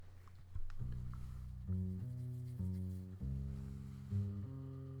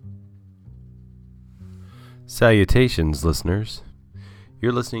Salutations, listeners.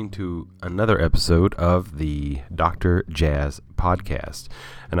 You're listening to another episode of the Dr. Jazz Podcast,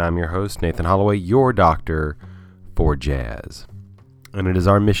 and I'm your host, Nathan Holloway, your doctor for jazz. And it is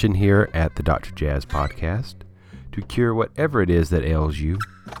our mission here at the Dr. Jazz Podcast to cure whatever it is that ails you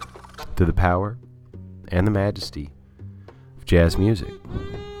through the power and the majesty of jazz music.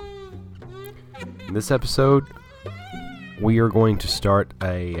 In this episode, we are going to start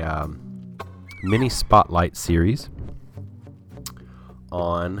a mini spotlight series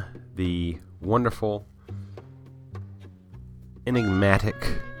on the wonderful, enigmatic,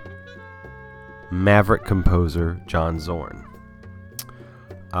 maverick composer John Zorn.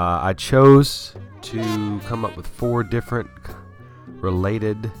 I chose to come up with 4 different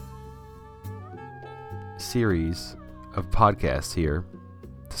related series of podcasts here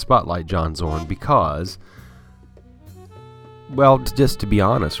to spotlight John Zorn because, well, just to be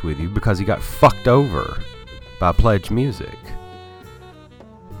honest with you, because he got fucked over by PledgeMusic.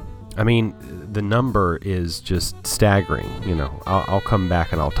 I mean, the number is just staggering. You know, I'll come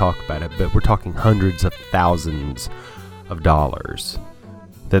back and I'll talk about it, but we're talking hundreds of thousands of dollars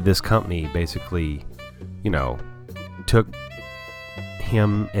that this company basically, you know, took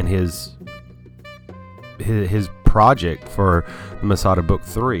him and his project for the Masada Book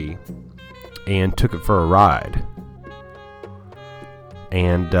III and took it for a ride.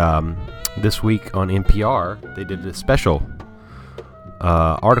 And this week on NPR, they did a special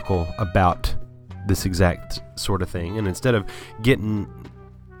article about this exact sort of thing. And instead of getting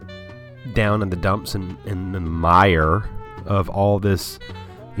down in the dumps and in the mire of all this,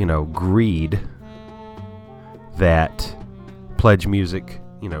 you know, greed that PledgeMusic,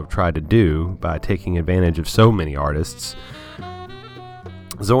 you know, tried to do by taking advantage of so many artists,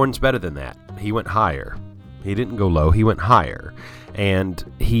 Zorn's better than that. He went higher. He didn't go low. He went higher. And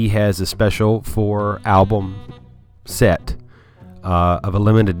he has a special 4-album set of a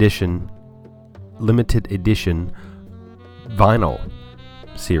limited edition vinyl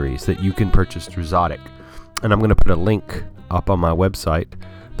series that you can purchase through Tzadik. And I'm going to put a link up on my website,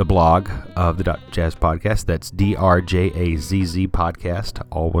 the blog of the Jazz Podcast. That's DRJAZZ podcast,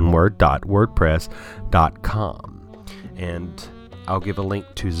 all one word, .wordpress.com. And I'll give a link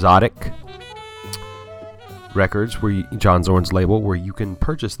to Tzadik Records, John Zorn's label, where you can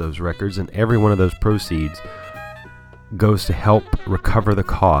purchase those records, and every one of those proceeds goes to help recover the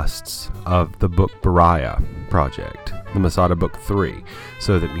costs of the Book Beriah project, the Masada Book III,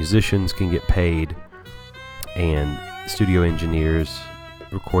 so that musicians can get paid and studio engineers,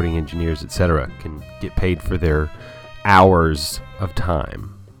 recording engineers, etc. can get paid for their hours of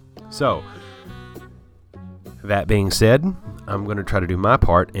time. So, that being said, I'm going to try to do my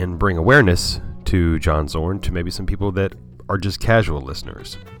part and bring awareness to John Zorn to maybe some people that are just casual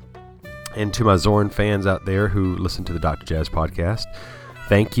listeners. And to my Zorn fans out there who listen to the Dr. Jazz Podcast,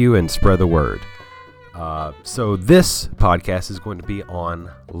 thank you and spread the word. So this podcast is going to be on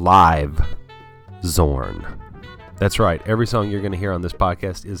live Zorn. That's right. Every song you're going to hear on this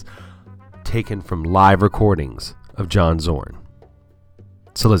podcast is taken from live recordings of John Zorn.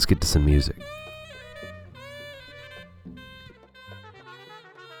 So let's get to some music.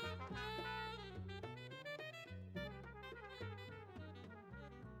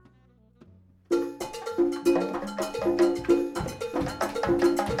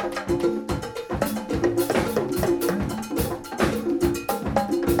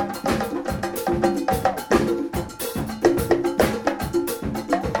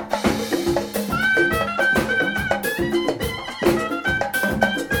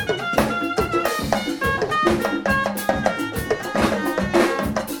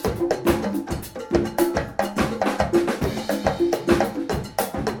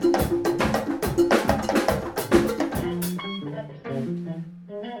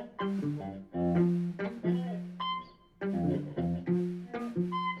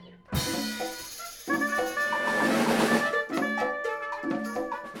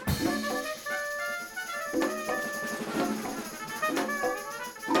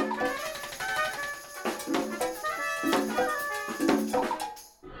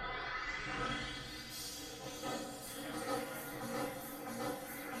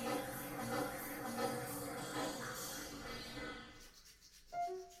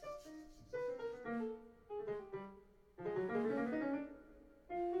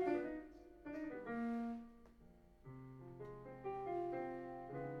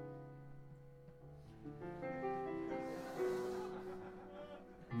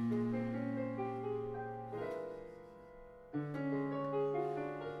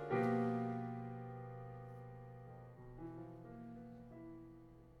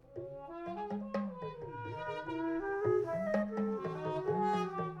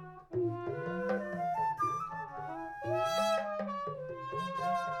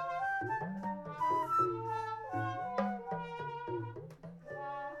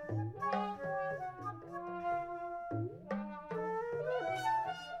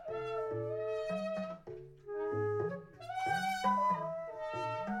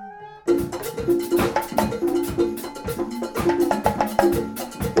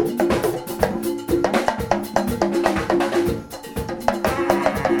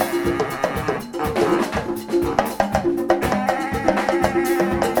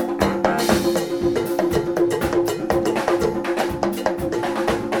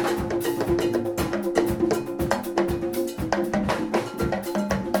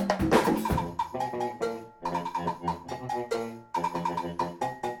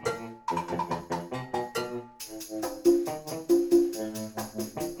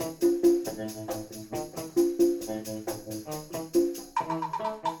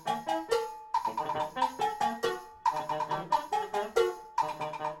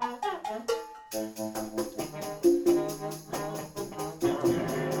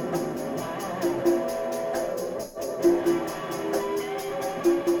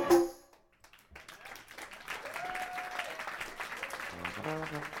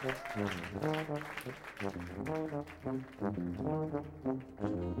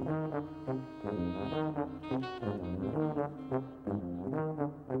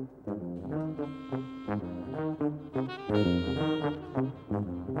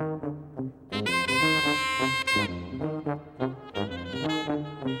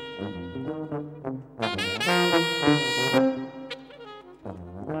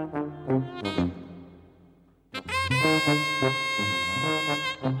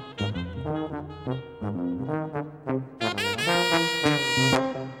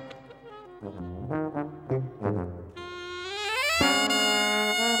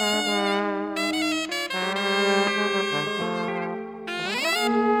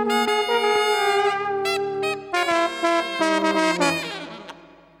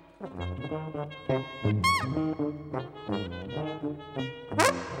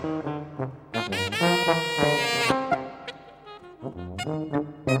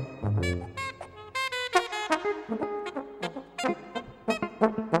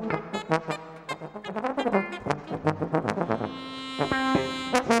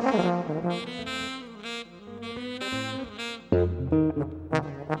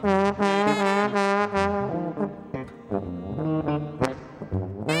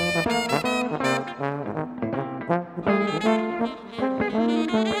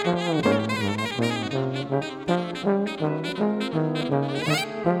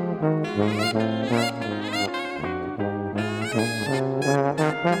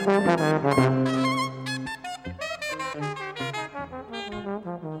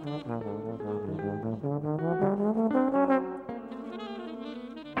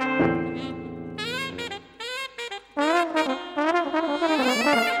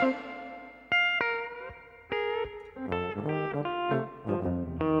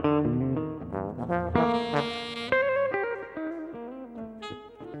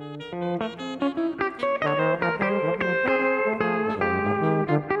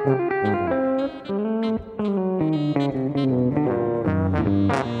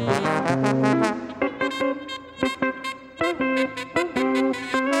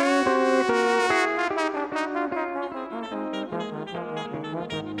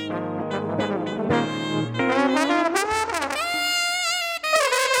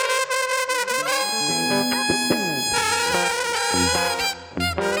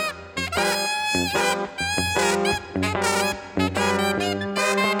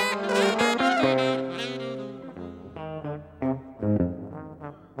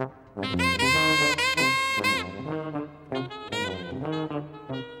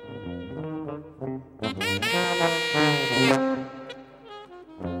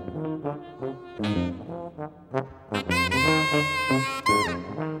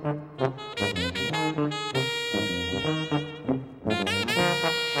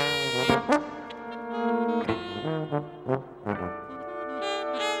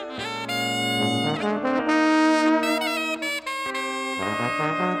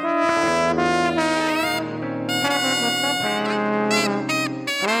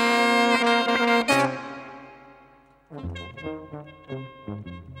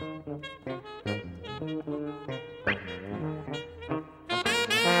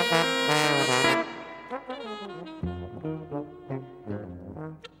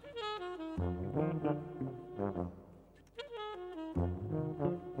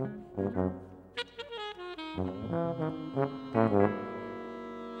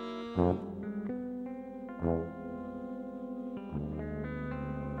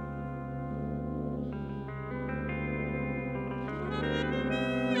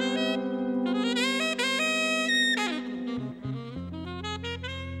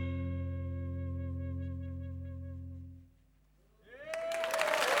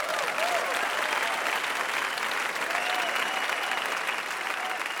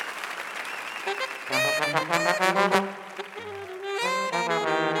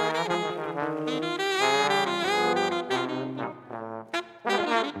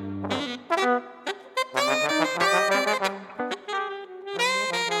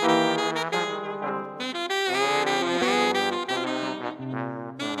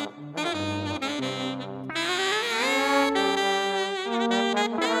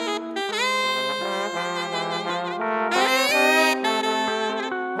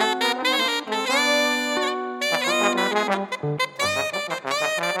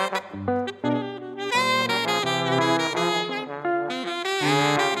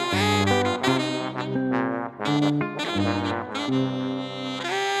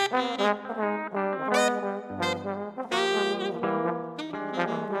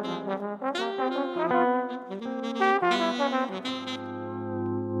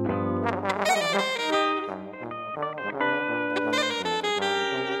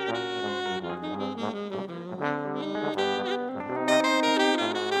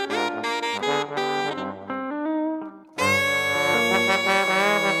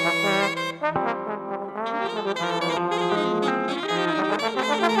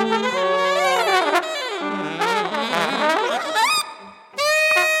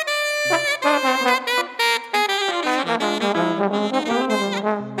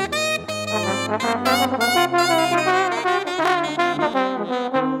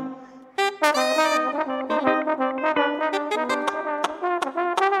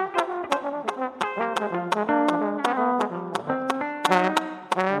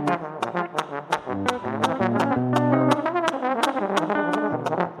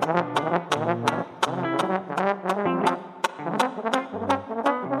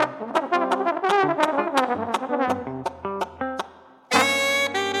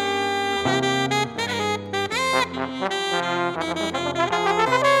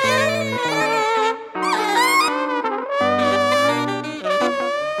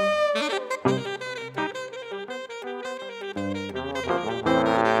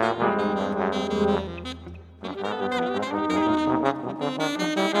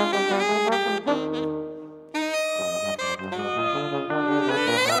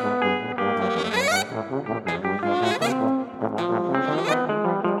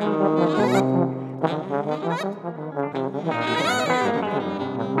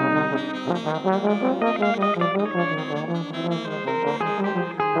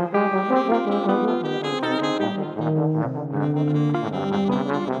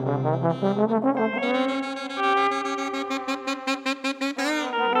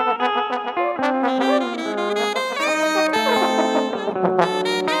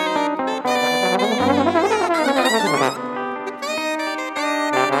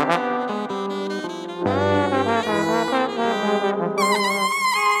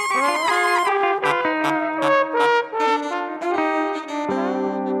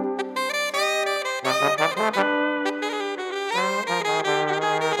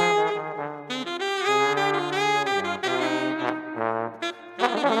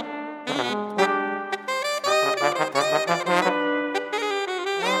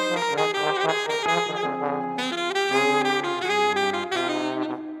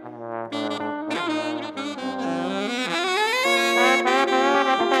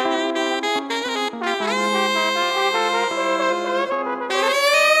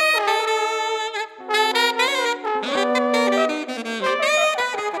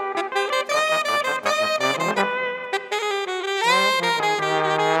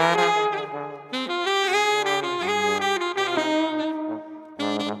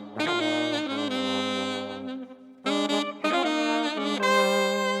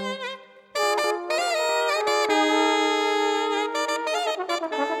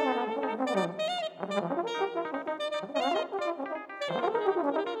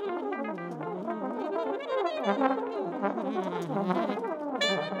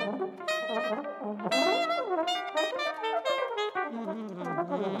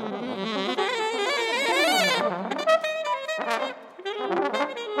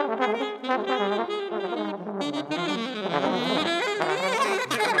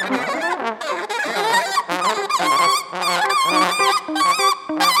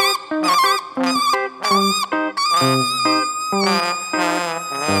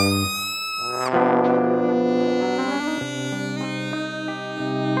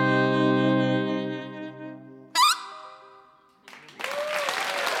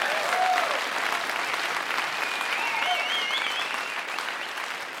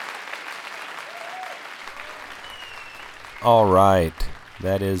 All right,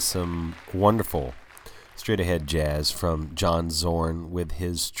 that is some wonderful straight-ahead jazz from John Zorn with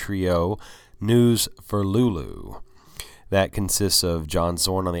his trio, News for Lulu. That consists of John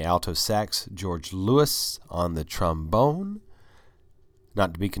Zorn on the alto sax, George Lewis on the trombone,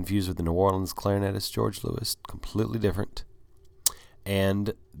 not to be confused with the New Orleans clarinetist George Lewis, completely different.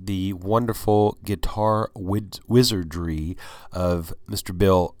 And the wonderful guitar wizardry of Mr.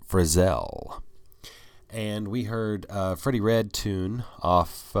 Bill Frisell. And we heard a Freddie Red tune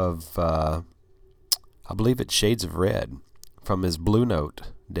off of, I believe it's Shades of Red, from his Blue Note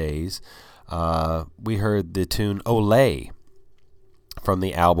days. We heard the tune Olé from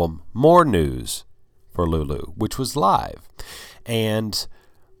the album More News for Lulu, which was live. And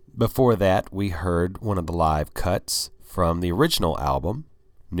before that, we heard one of the live cuts from the original album,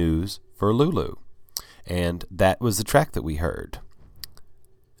 News for Lulu. And that was the track that we heard,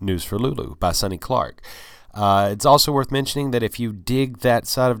 News for Lulu by Sonny Clark. It's also worth mentioning that if you dig that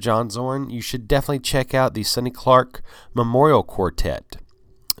side of John Zorn, you should definitely check out the Sonny Clark Memorial Quartet.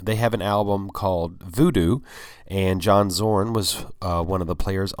 They have an album called Voodoo, and John Zorn was one of the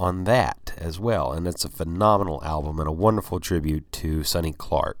players on that as well. And it's a phenomenal album and a wonderful tribute to Sonny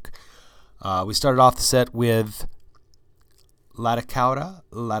Clark. We started off the set with Latacauda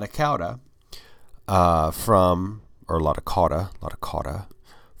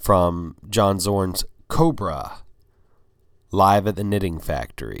from John Zorn's Cobra, live at the Knitting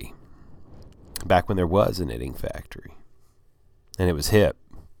Factory, back when there was a knitting factory, and it was hip,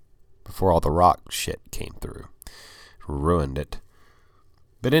 before all the rock shit came through. Ruined it.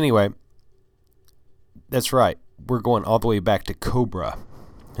 But anyway, that's right, we're going all the way back to Cobra,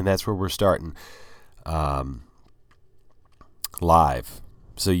 and that's where we're starting. Live,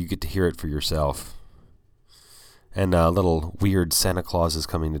 so you get to hear it for yourself. And a little weird Santa Claus is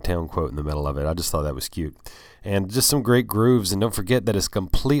coming to town quote in the middle of it. I just thought that was cute. And just some great grooves, and don't forget that it's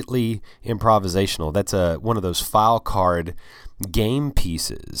completely improvisational. That's one of those file card game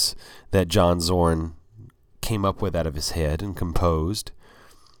pieces that John Zorn came up with out of his head and composed,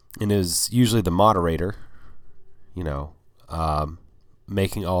 and is usually the moderator,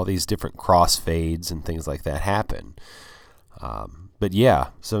 making all these different crossfades and things like that happen. But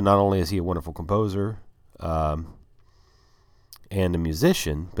yeah, so not only is he a wonderful composer and a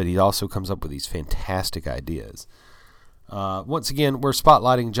musician, but he also comes up with these fantastic ideas. Once again, we're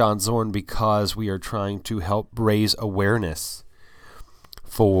spotlighting John Zorn because we are trying to help raise awareness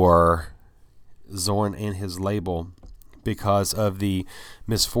for Zorn and his label because of the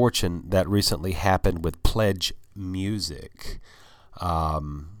misfortune that recently happened with PledgeMusic.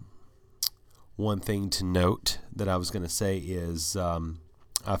 One thing to note that I was going to say is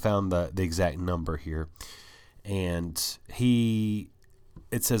I found the exact number here, and it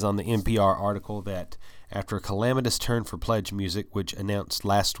says on the NPR article that after a calamitous turn for PledgeMusic, which announced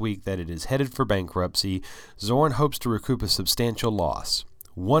last week that it is headed for bankruptcy, Zorn hopes to recoup a substantial loss,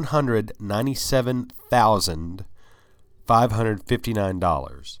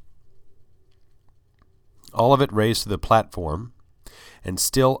 $197,559. All of it raised to the platform and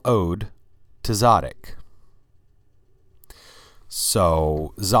still owed to Tzadik.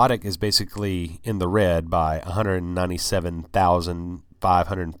 So Tzadik is basically in the red by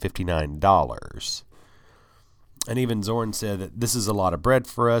 $197,559. And even Zorn said that this is a lot of bread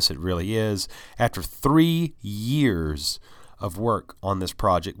for us. It really is. After 3 years of work on this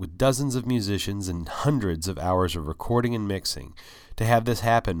project with dozens of musicians and hundreds of hours of recording and mixing, to have this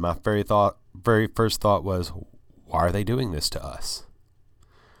happen, my very first thought was, why are they doing this to us?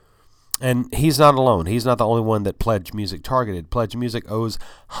 And he's not alone. He's not the only one that PledgeMusic targeted. PledgeMusic owes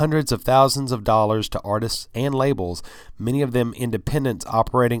hundreds of thousands of dollars to artists and labels, many of them independents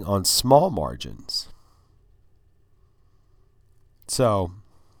operating on small margins. So,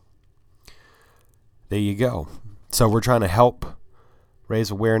 there you go. So we're trying to help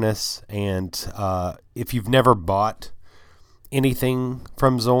raise awareness, and if you've never bought anything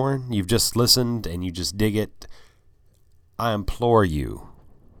from Zorn, you've just listened and you just dig it, I implore you,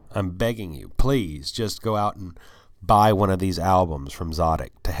 I'm begging you, please just go out and buy one of these albums from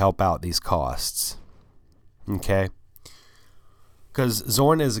Tzadik to help out these costs. Okay? Because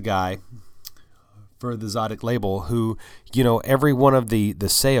Zorn is a guy for the Tzadik label who, every one of the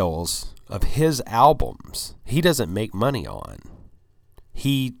sales of his albums, he doesn't make money on.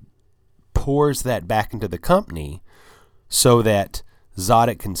 He pours that back into the company so that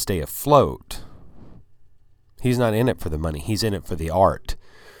Tzadik can stay afloat. He's not in it for the money. He's in it for the art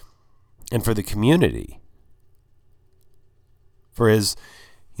and for the community, for his,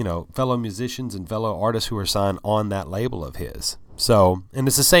 fellow musicians and fellow artists who are signed on that label of his. So, and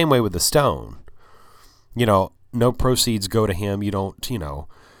it's the same way with the Stone. No proceeds go to him. You don't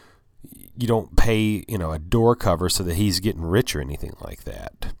pay, a door cover so that he's getting rich or anything like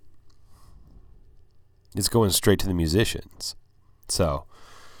that. It's going straight to the musicians. So,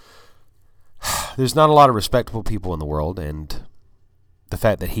 there's not a lot of respectable people in the world, and the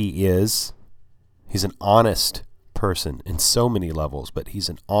fact that he's an honest person in so many levels, but he's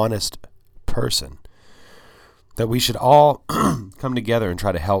an honest person, that we should all come together and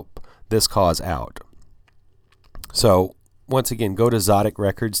try to help this cause out. So once again, go to Tzadik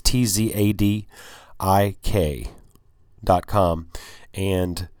Records, TZADIK.com,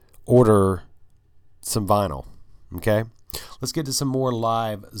 and order some vinyl. Okay? Let's get to some more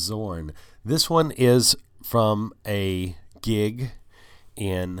live Zorn. This one is from a gig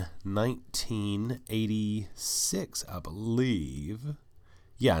in 1986, I believe.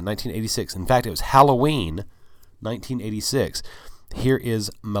 Yeah, 1986. In fact, it was Halloween 1986. Here is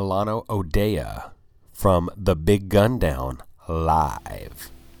Milano Odea from The Big Gun Down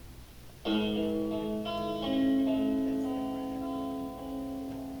live.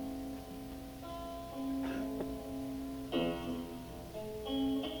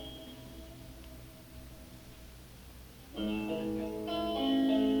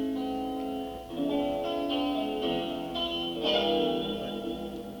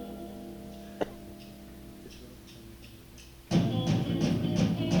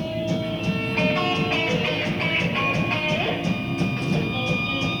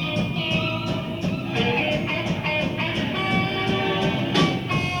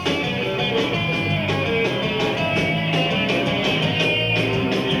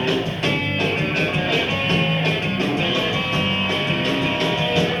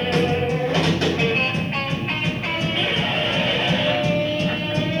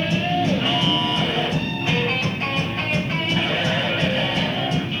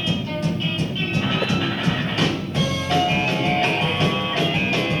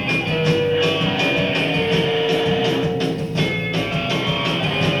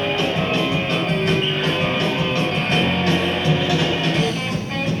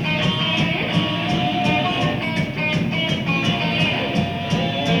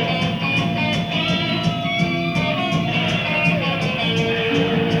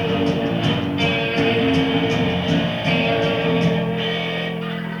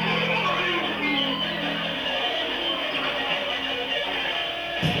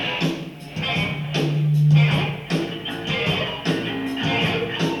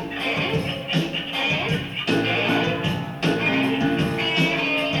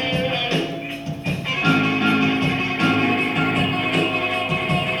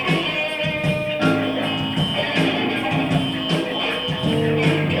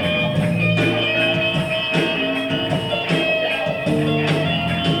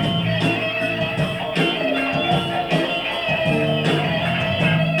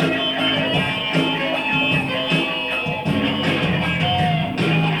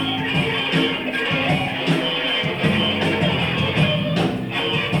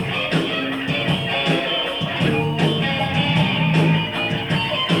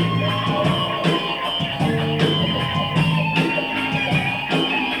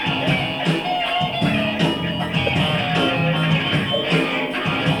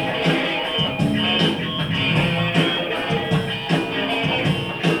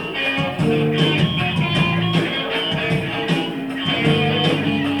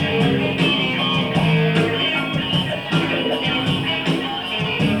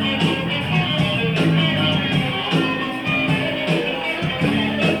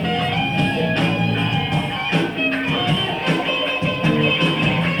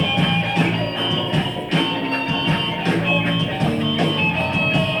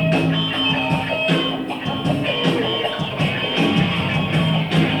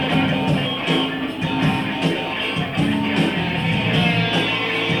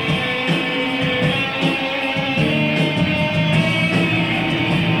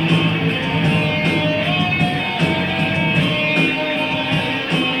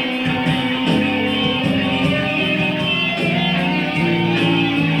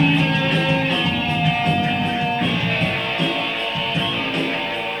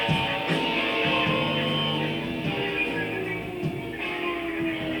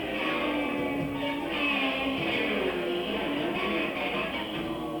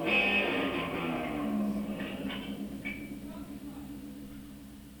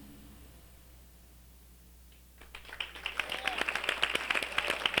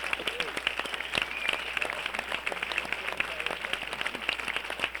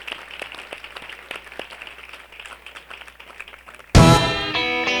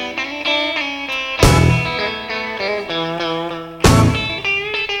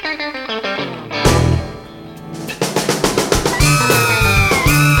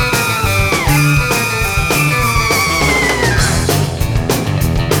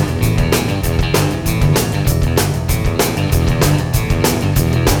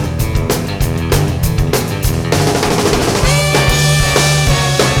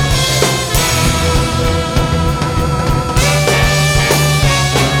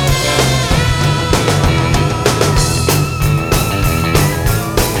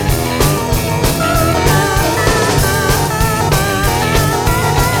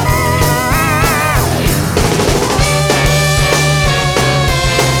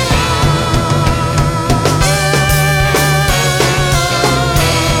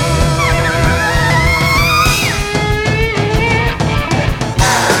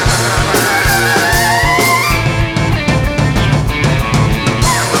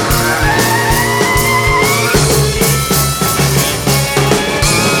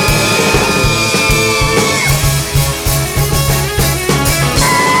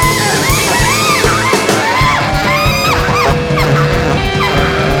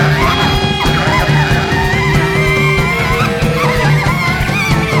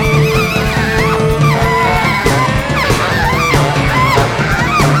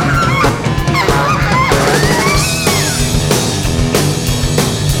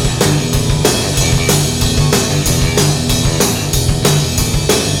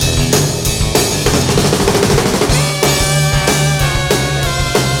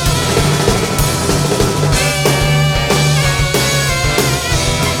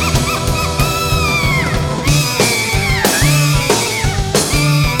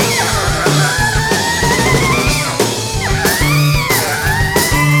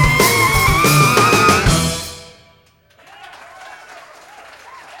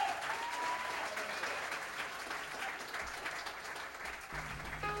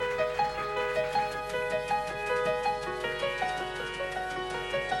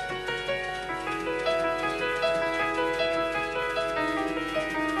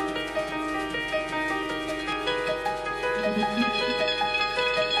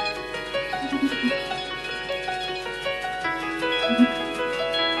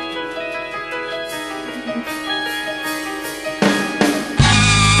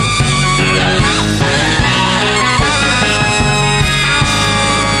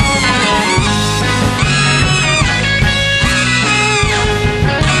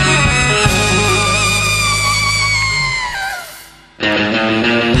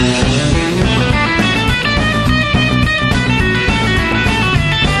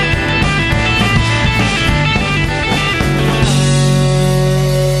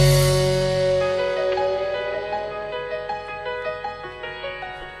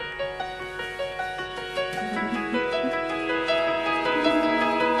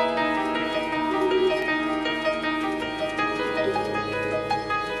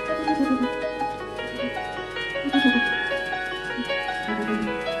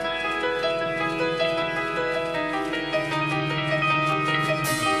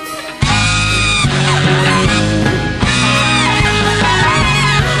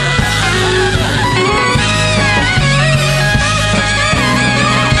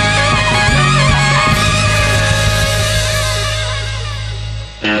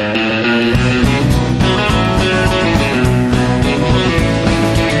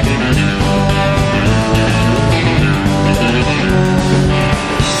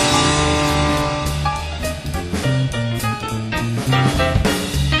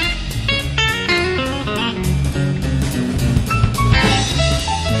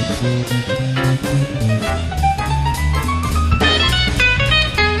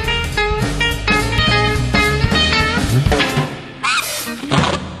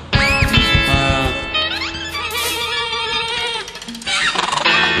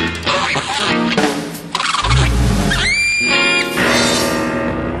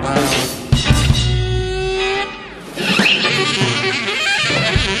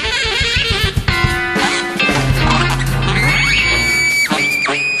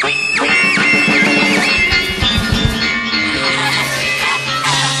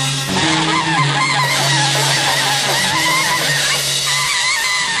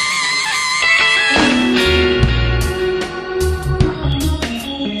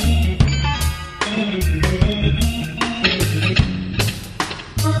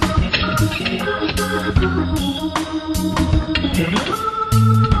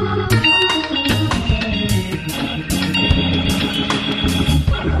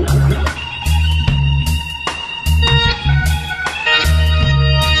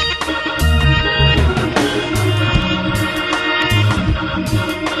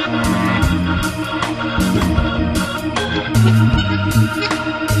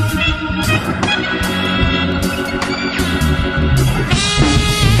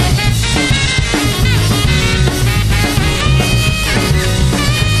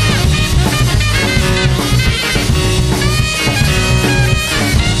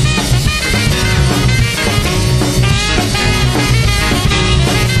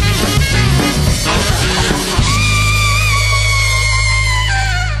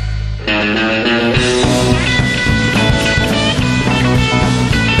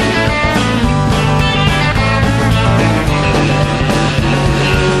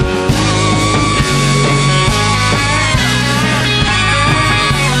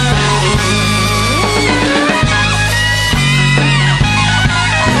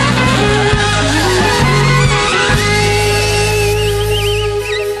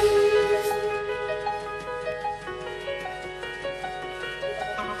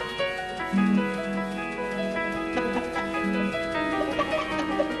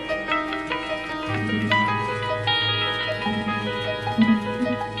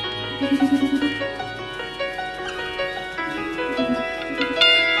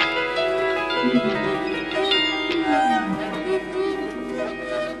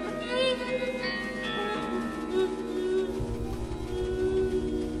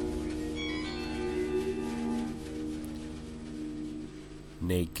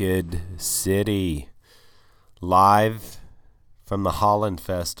 Naked City, live from the Holland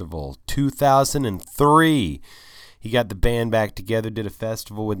Festival, 2003. He got the band back together, did a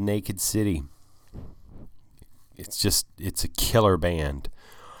festival with Naked City. It's a killer band.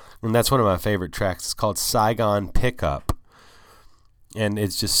 And that's one of my favorite tracks. It's called Saigon Pickup. And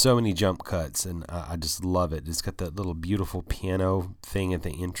it's just so many jump cuts, and I just love it. It's got that little beautiful piano thing at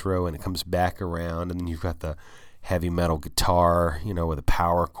the intro, and it comes back around, and then you've got the heavy metal guitar, with the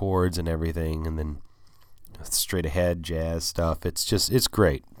power chords and everything, and then straight ahead jazz stuff. It's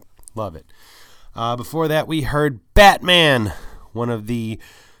great. Love it. Before that, we heard Batman, one of the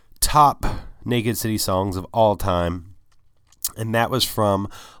top Naked City songs of all time. And that was from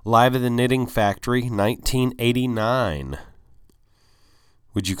Live at the Knitting Factory, 1989,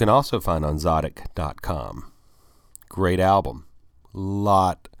 which you can also find on Tzadik.com. Great album. A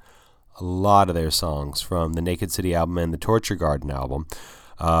lot of their songs from the Naked City album and the Torture Garden album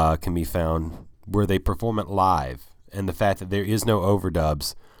can be found where they perform it live. And the fact that there is no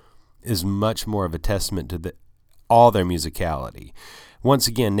overdubs is much more of a testament to all their musicality. Once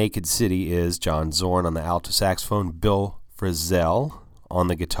again, Naked City is John Zorn on the alto saxophone, Bill Frisell on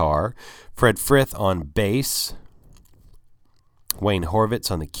the guitar, Fred Frith on bass, Wayne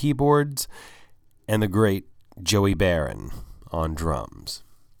Horvitz on the keyboards, and the great Joey Baron on drums.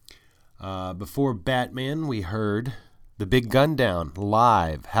 Before Batman, we heard The Big Gun Down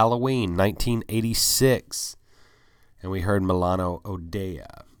live, Halloween 1986, and we heard Milano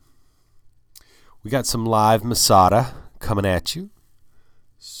Odea. We got some live Masada coming at you,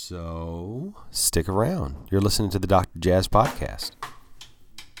 so stick around. You're listening to the Dr. Jazz Podcast.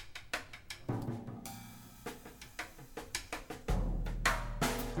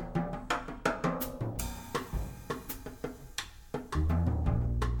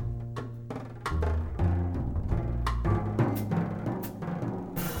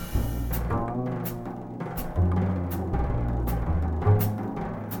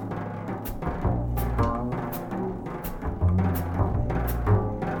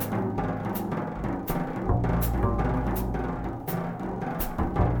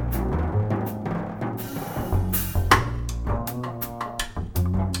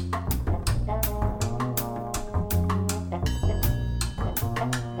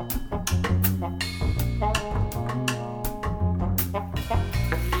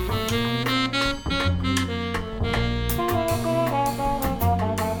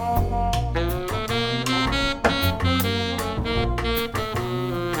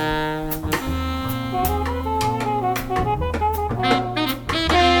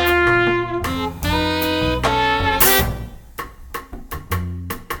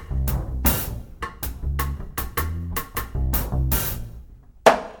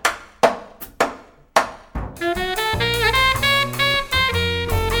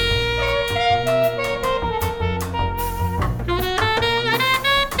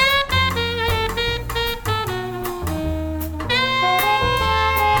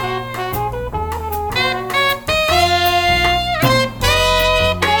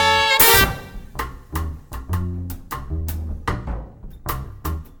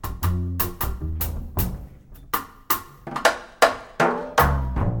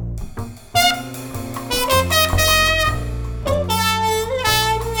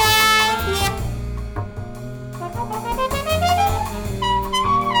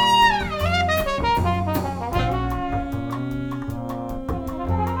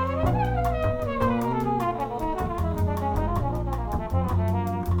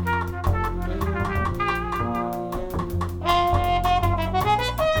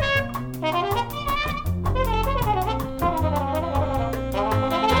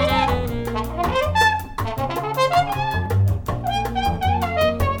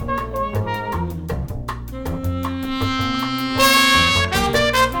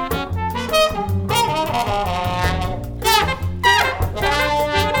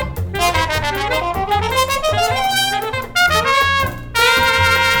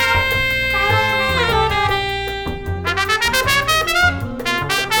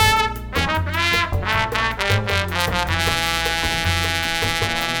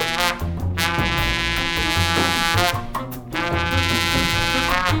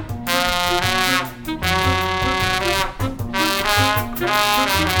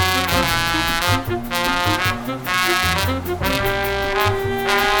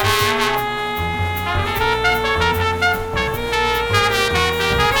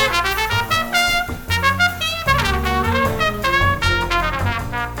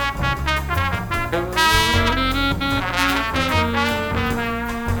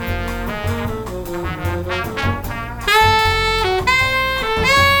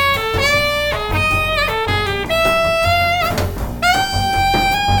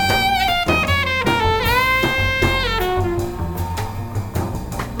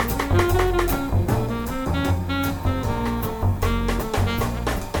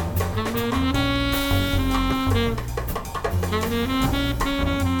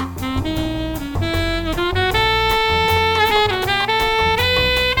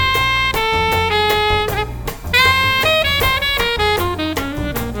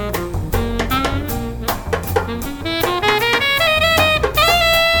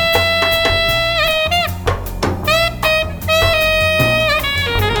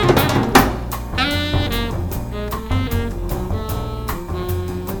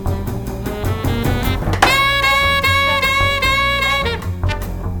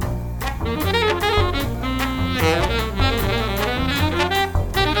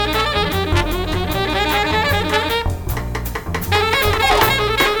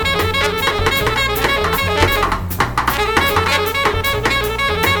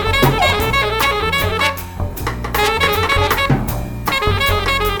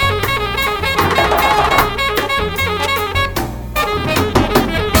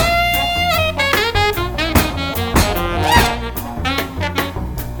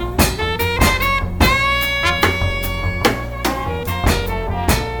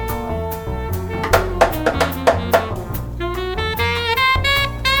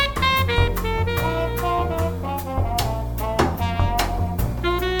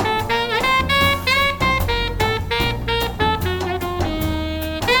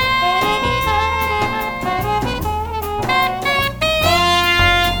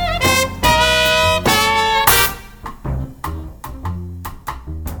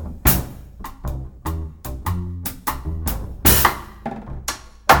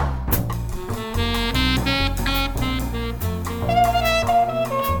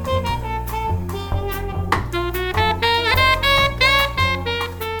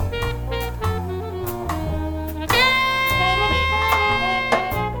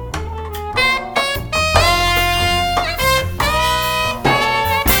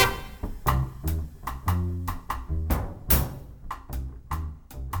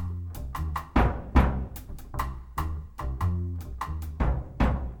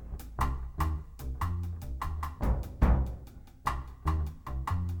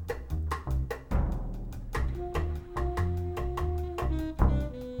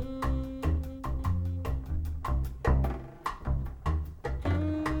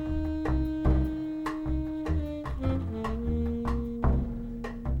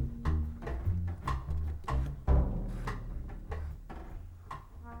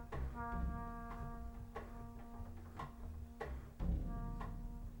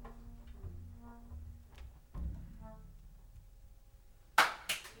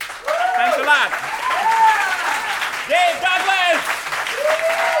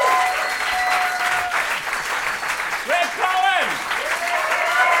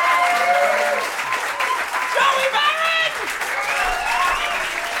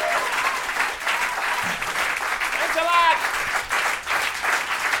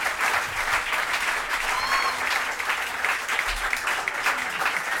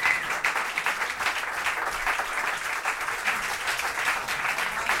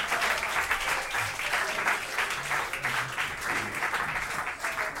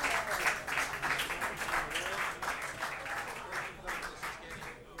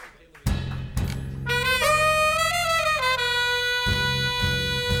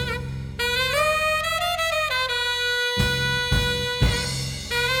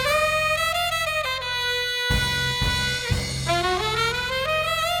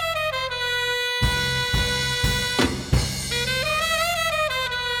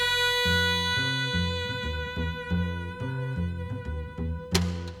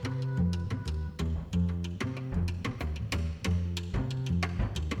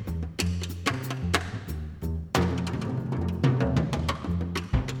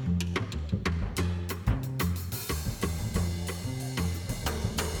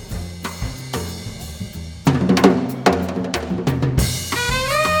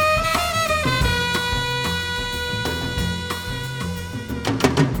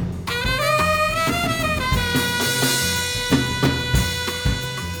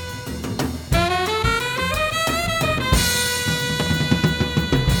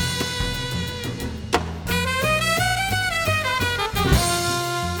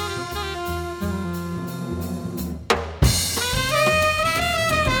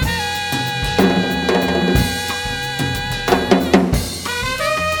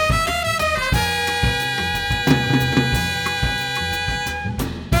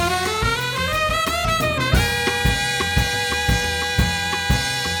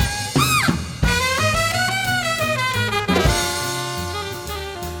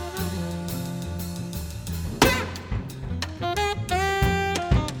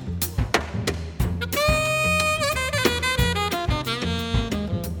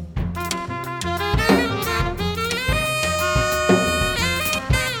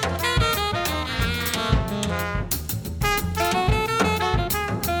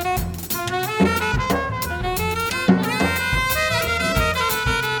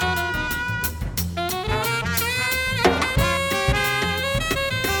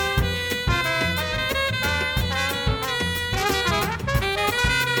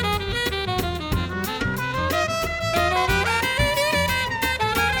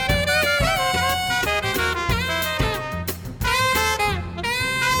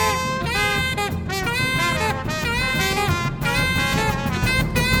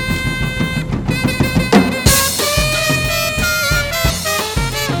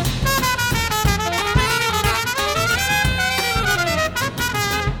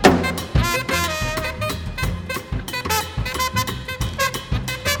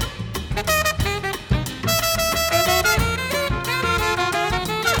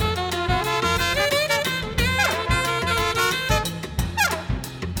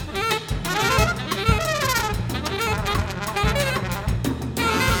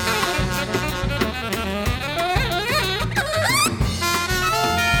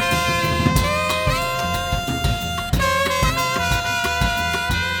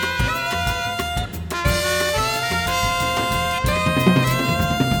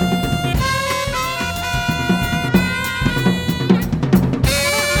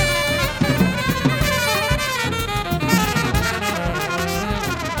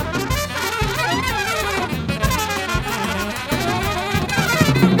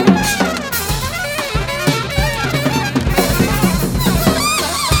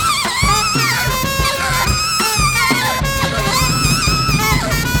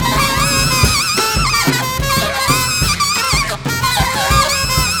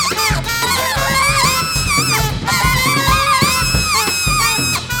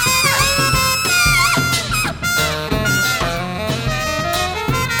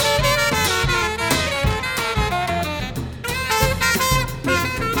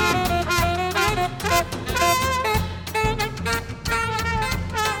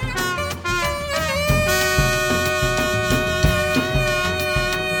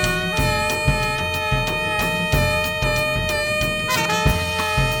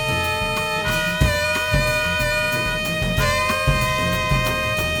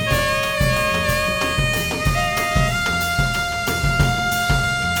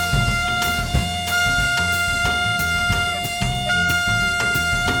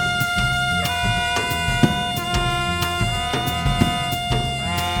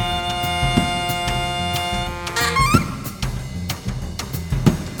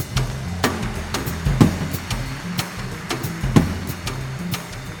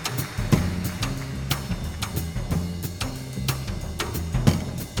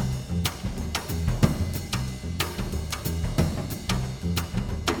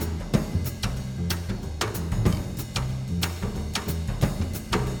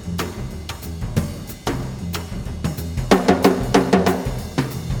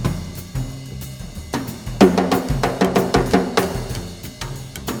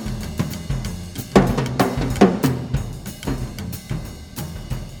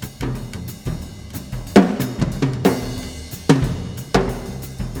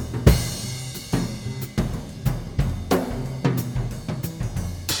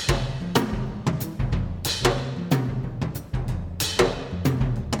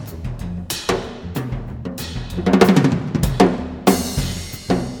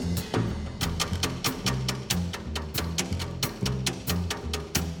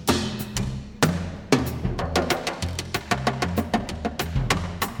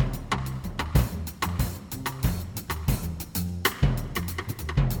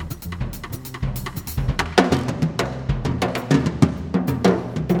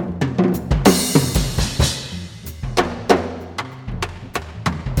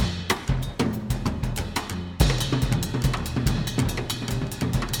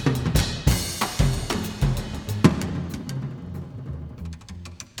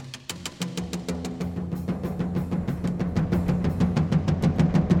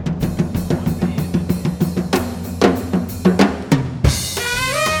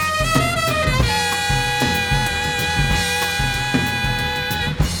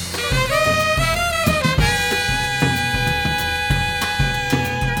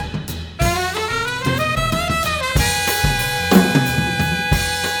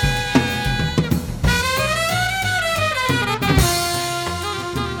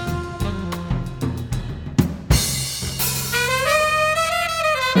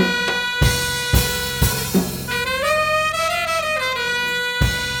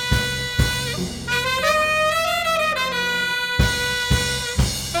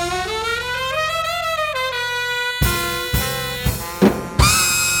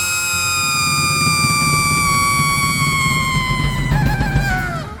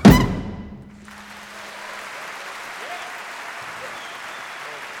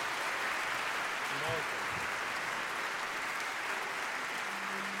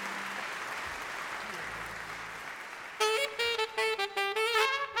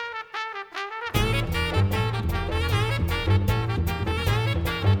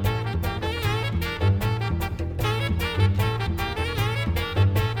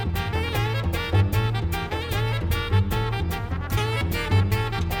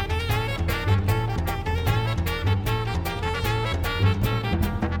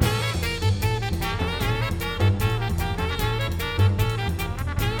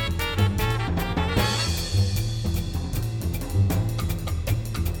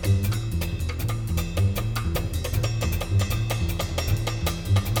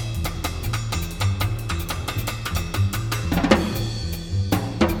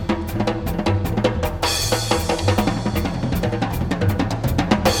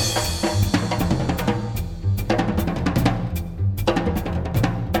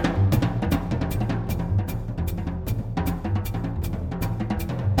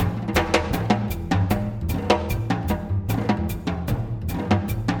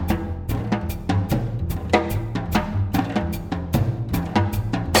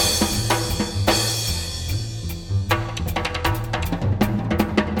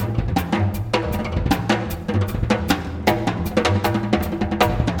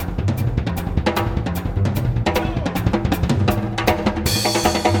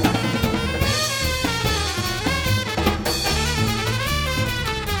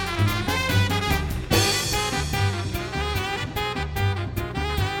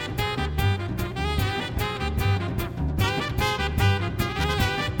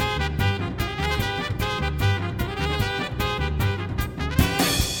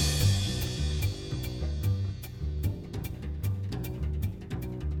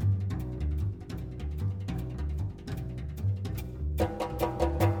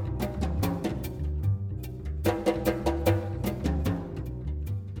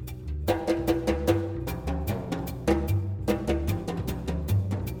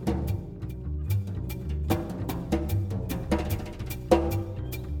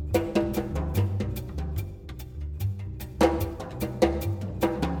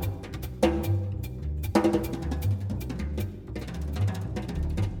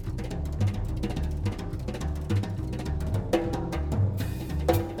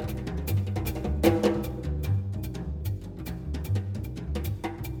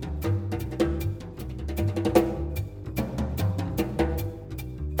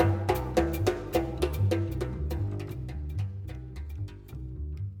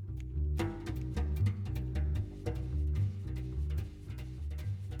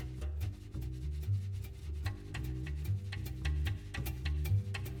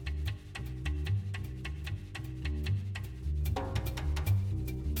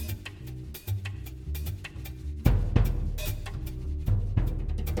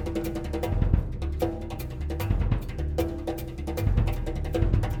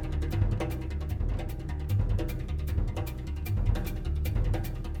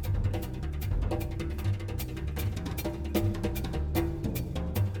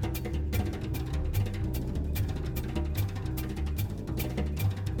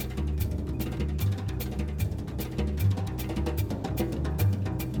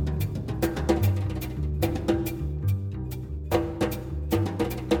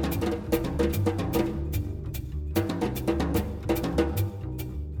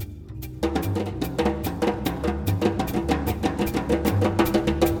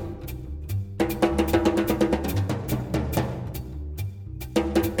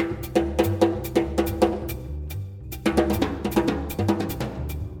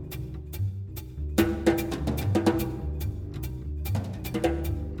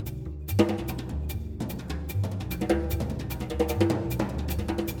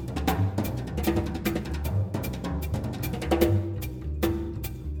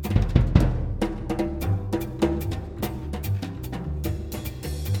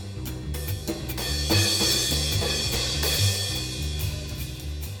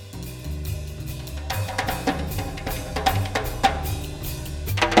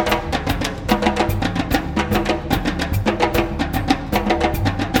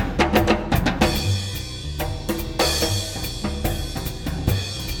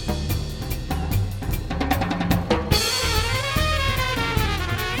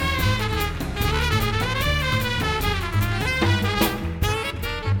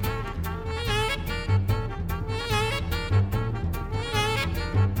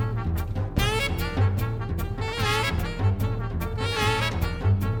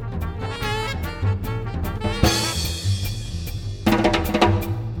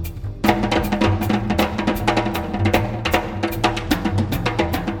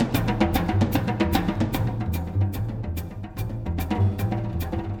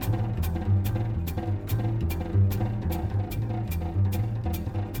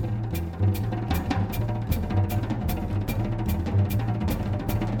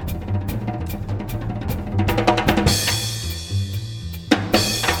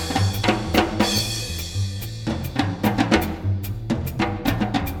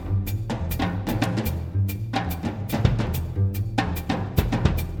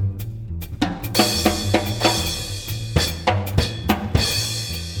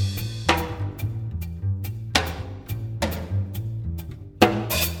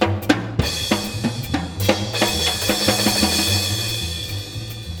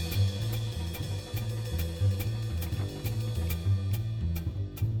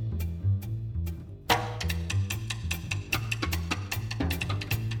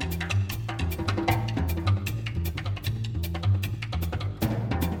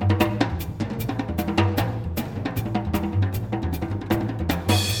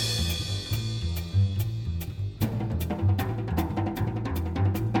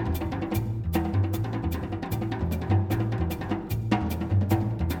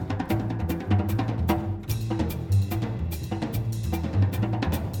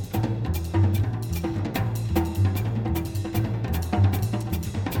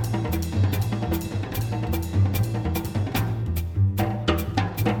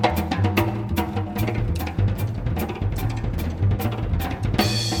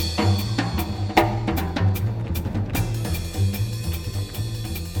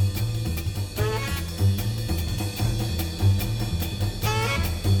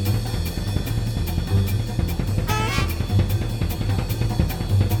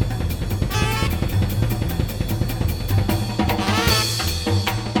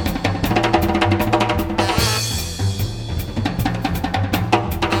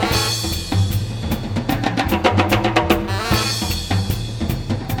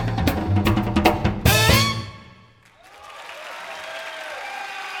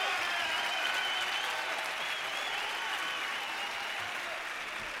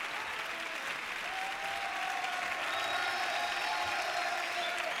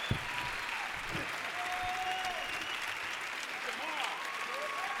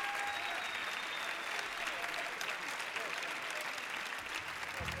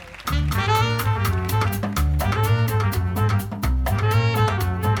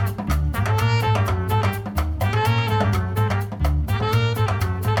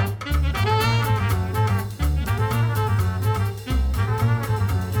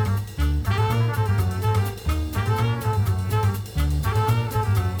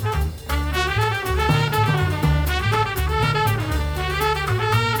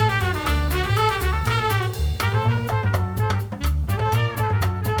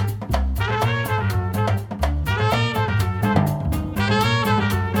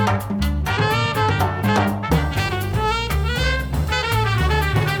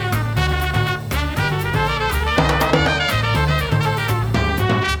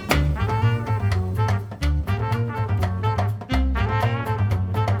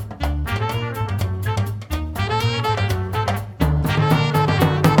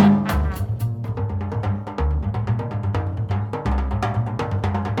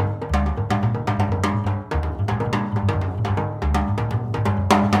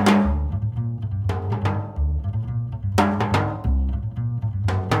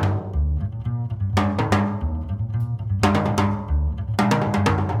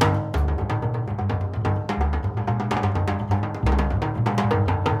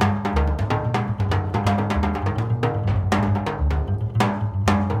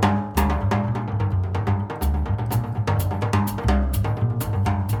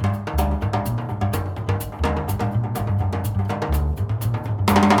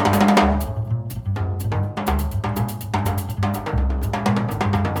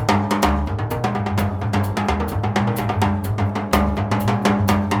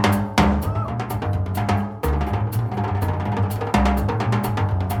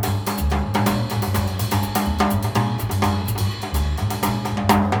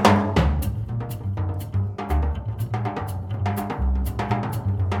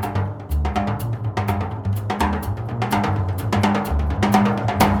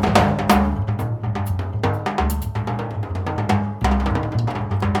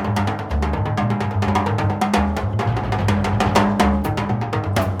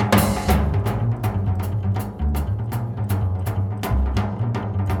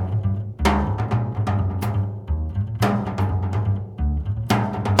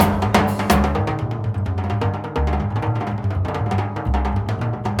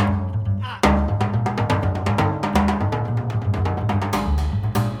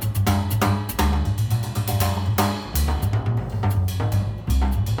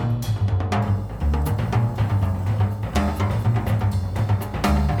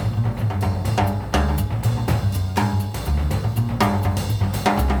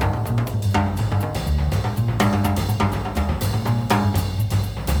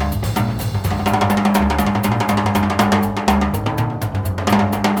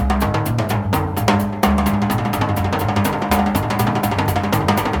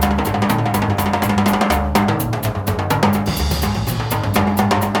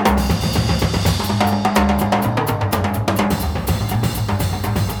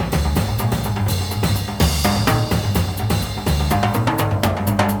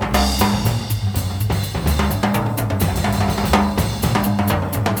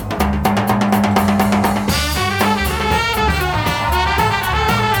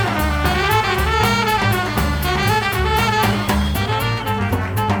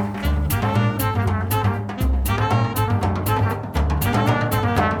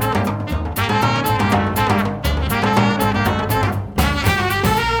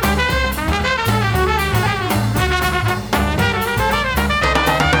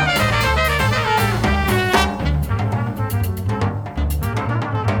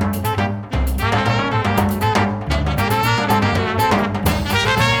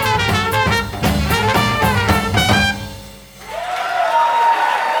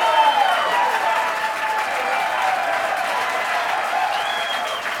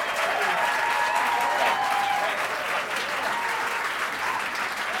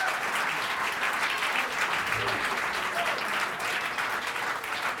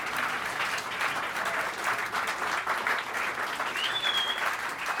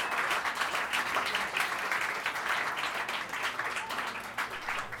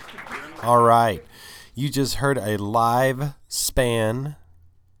 All right. You just heard a live span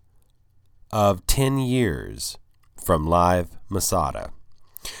of 10 years from live Masada.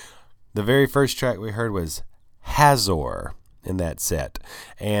 The very first track we heard was Hazor in that set,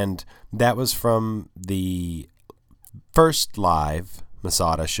 and that was from the first live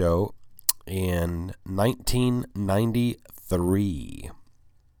Masada show in 1993.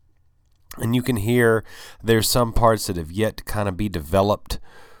 And you can hear there's some parts that have yet to kind of be developed,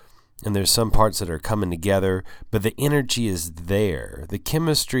 and there's some parts that are coming together, but the energy is there. The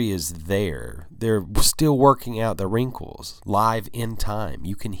chemistry is there. They're still working out the wrinkles live in time.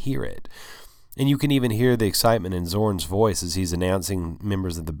 You can hear it. And you can even hear the excitement in Zorn's voice as he's announcing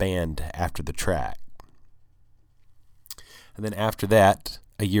members of the band after the track. And then after that,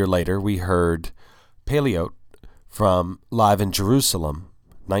 a year later, we heard Paleot from Live in Jerusalem,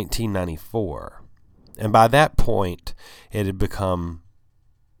 1994. And by that point, it had become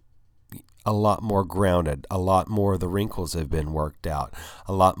a lot more grounded. A lot more of the wrinkles have been worked out.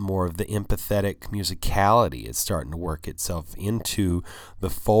 A lot more of the empathetic musicality is starting to work itself into the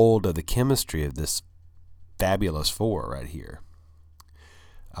fold of the chemistry of this fabulous four right here.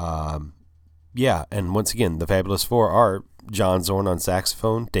 Yeah, and once again, the fabulous four are John Zorn on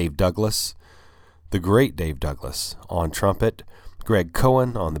saxophone, Dave Douglas, the great Dave Douglas on trumpet, Greg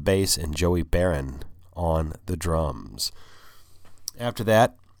Cohen on the bass, and Joey Baron on the drums. After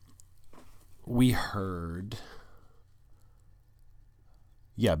that, we heard,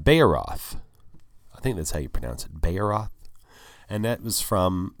 Bayeroth. I think that's how you pronounce it, Bayeroth. And that was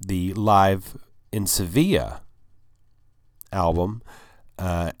from the Live in Sevilla album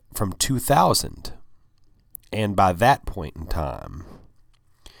from 2000. And by that point in time,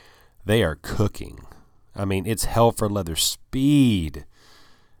 they are cooking. I mean, it's hell for leather speed.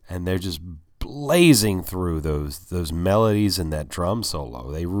 And they're just blazing through those melodies and that drum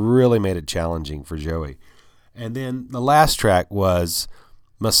solo. They really made it challenging for Joey. And then the last track was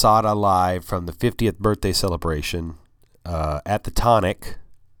Masada live from the 50th birthday celebration at the Tonic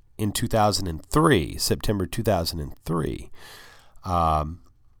in 2003, September 2003,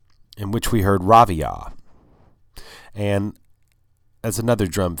 in which we heard Ravia. And that's another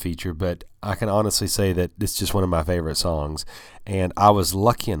drum feature, but I can honestly say that it's just one of my favorite songs. And I was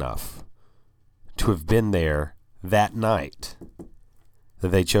lucky enough to have been there that night that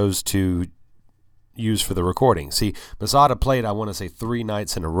they chose to use for the recording. See, Masada played, I want to say, 3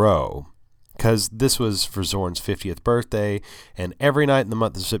 nights in a row, because this was for Zorn's 50th birthday, and every night in the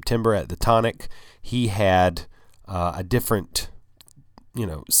month of September at the Tonic, he had a different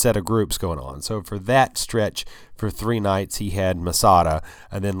set of groups going on. So for that stretch, for 3 nights, he had Masada,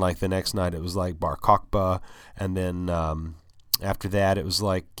 and then like the next night it was like Bar Kokhba, and then after that it was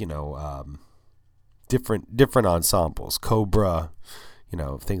like different ensembles, Cobra,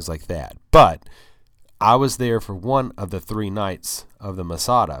 things like that. But I was there for one of the 3 nights of the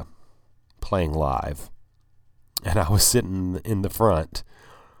Masada playing live, and I was sitting in the front,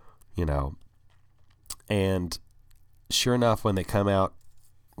 and sure enough, when they came out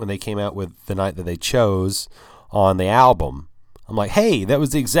with the night that they chose on the album, I'm like, hey, that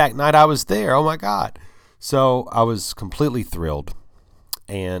was the exact night I was there. Oh my God. So I was completely thrilled,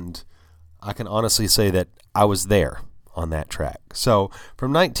 and I can honestly say that I was there on that track. So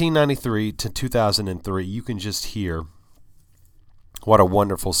from 1993 to 2003, you can just hear what a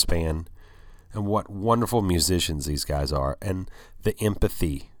wonderful span and what wonderful musicians these guys are, and the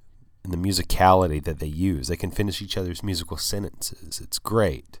empathy and the musicality that they use. They can finish each other's musical sentences. It's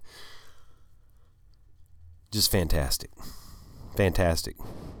great. Just fantastic. Fantastic.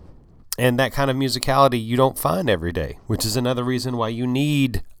 And that kind of musicality you don't find every day, which is another reason why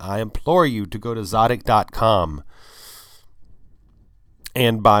I implore you to go to Tzadik.com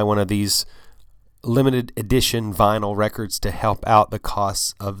and buy one of these limited edition vinyl records to help out the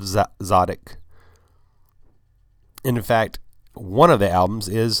costs of Tzadik. And in fact, one of the albums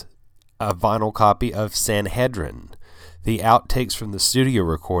is a vinyl copy of Sanhedrin, the outtakes from the studio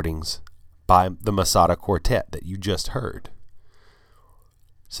recordings by the Masada Quartet that you just heard.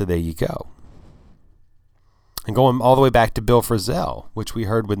 So there you go. And going all the way back to Bill Frisell, which we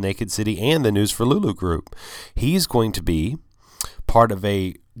heard with Naked City and the News for Lulu group. He's going to be part of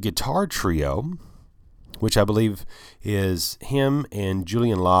a guitar trio, which I believe is him and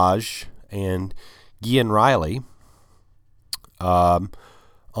Julian Lage and Gian Riley,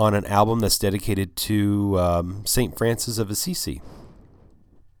 on an album that's dedicated to St. Francis of Assisi.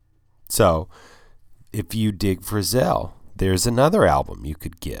 So, if you dig Frisell, there's another album you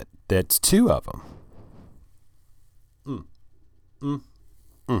could get that's 2 of them.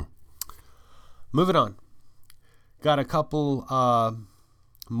 Moving on. Got a couple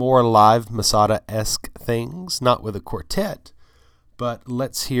more live Masada-esque things, not with a quartet, but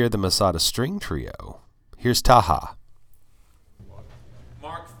let's hear the Masada string trio. Here's Taha.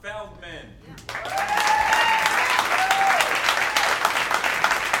 Mark Feldman.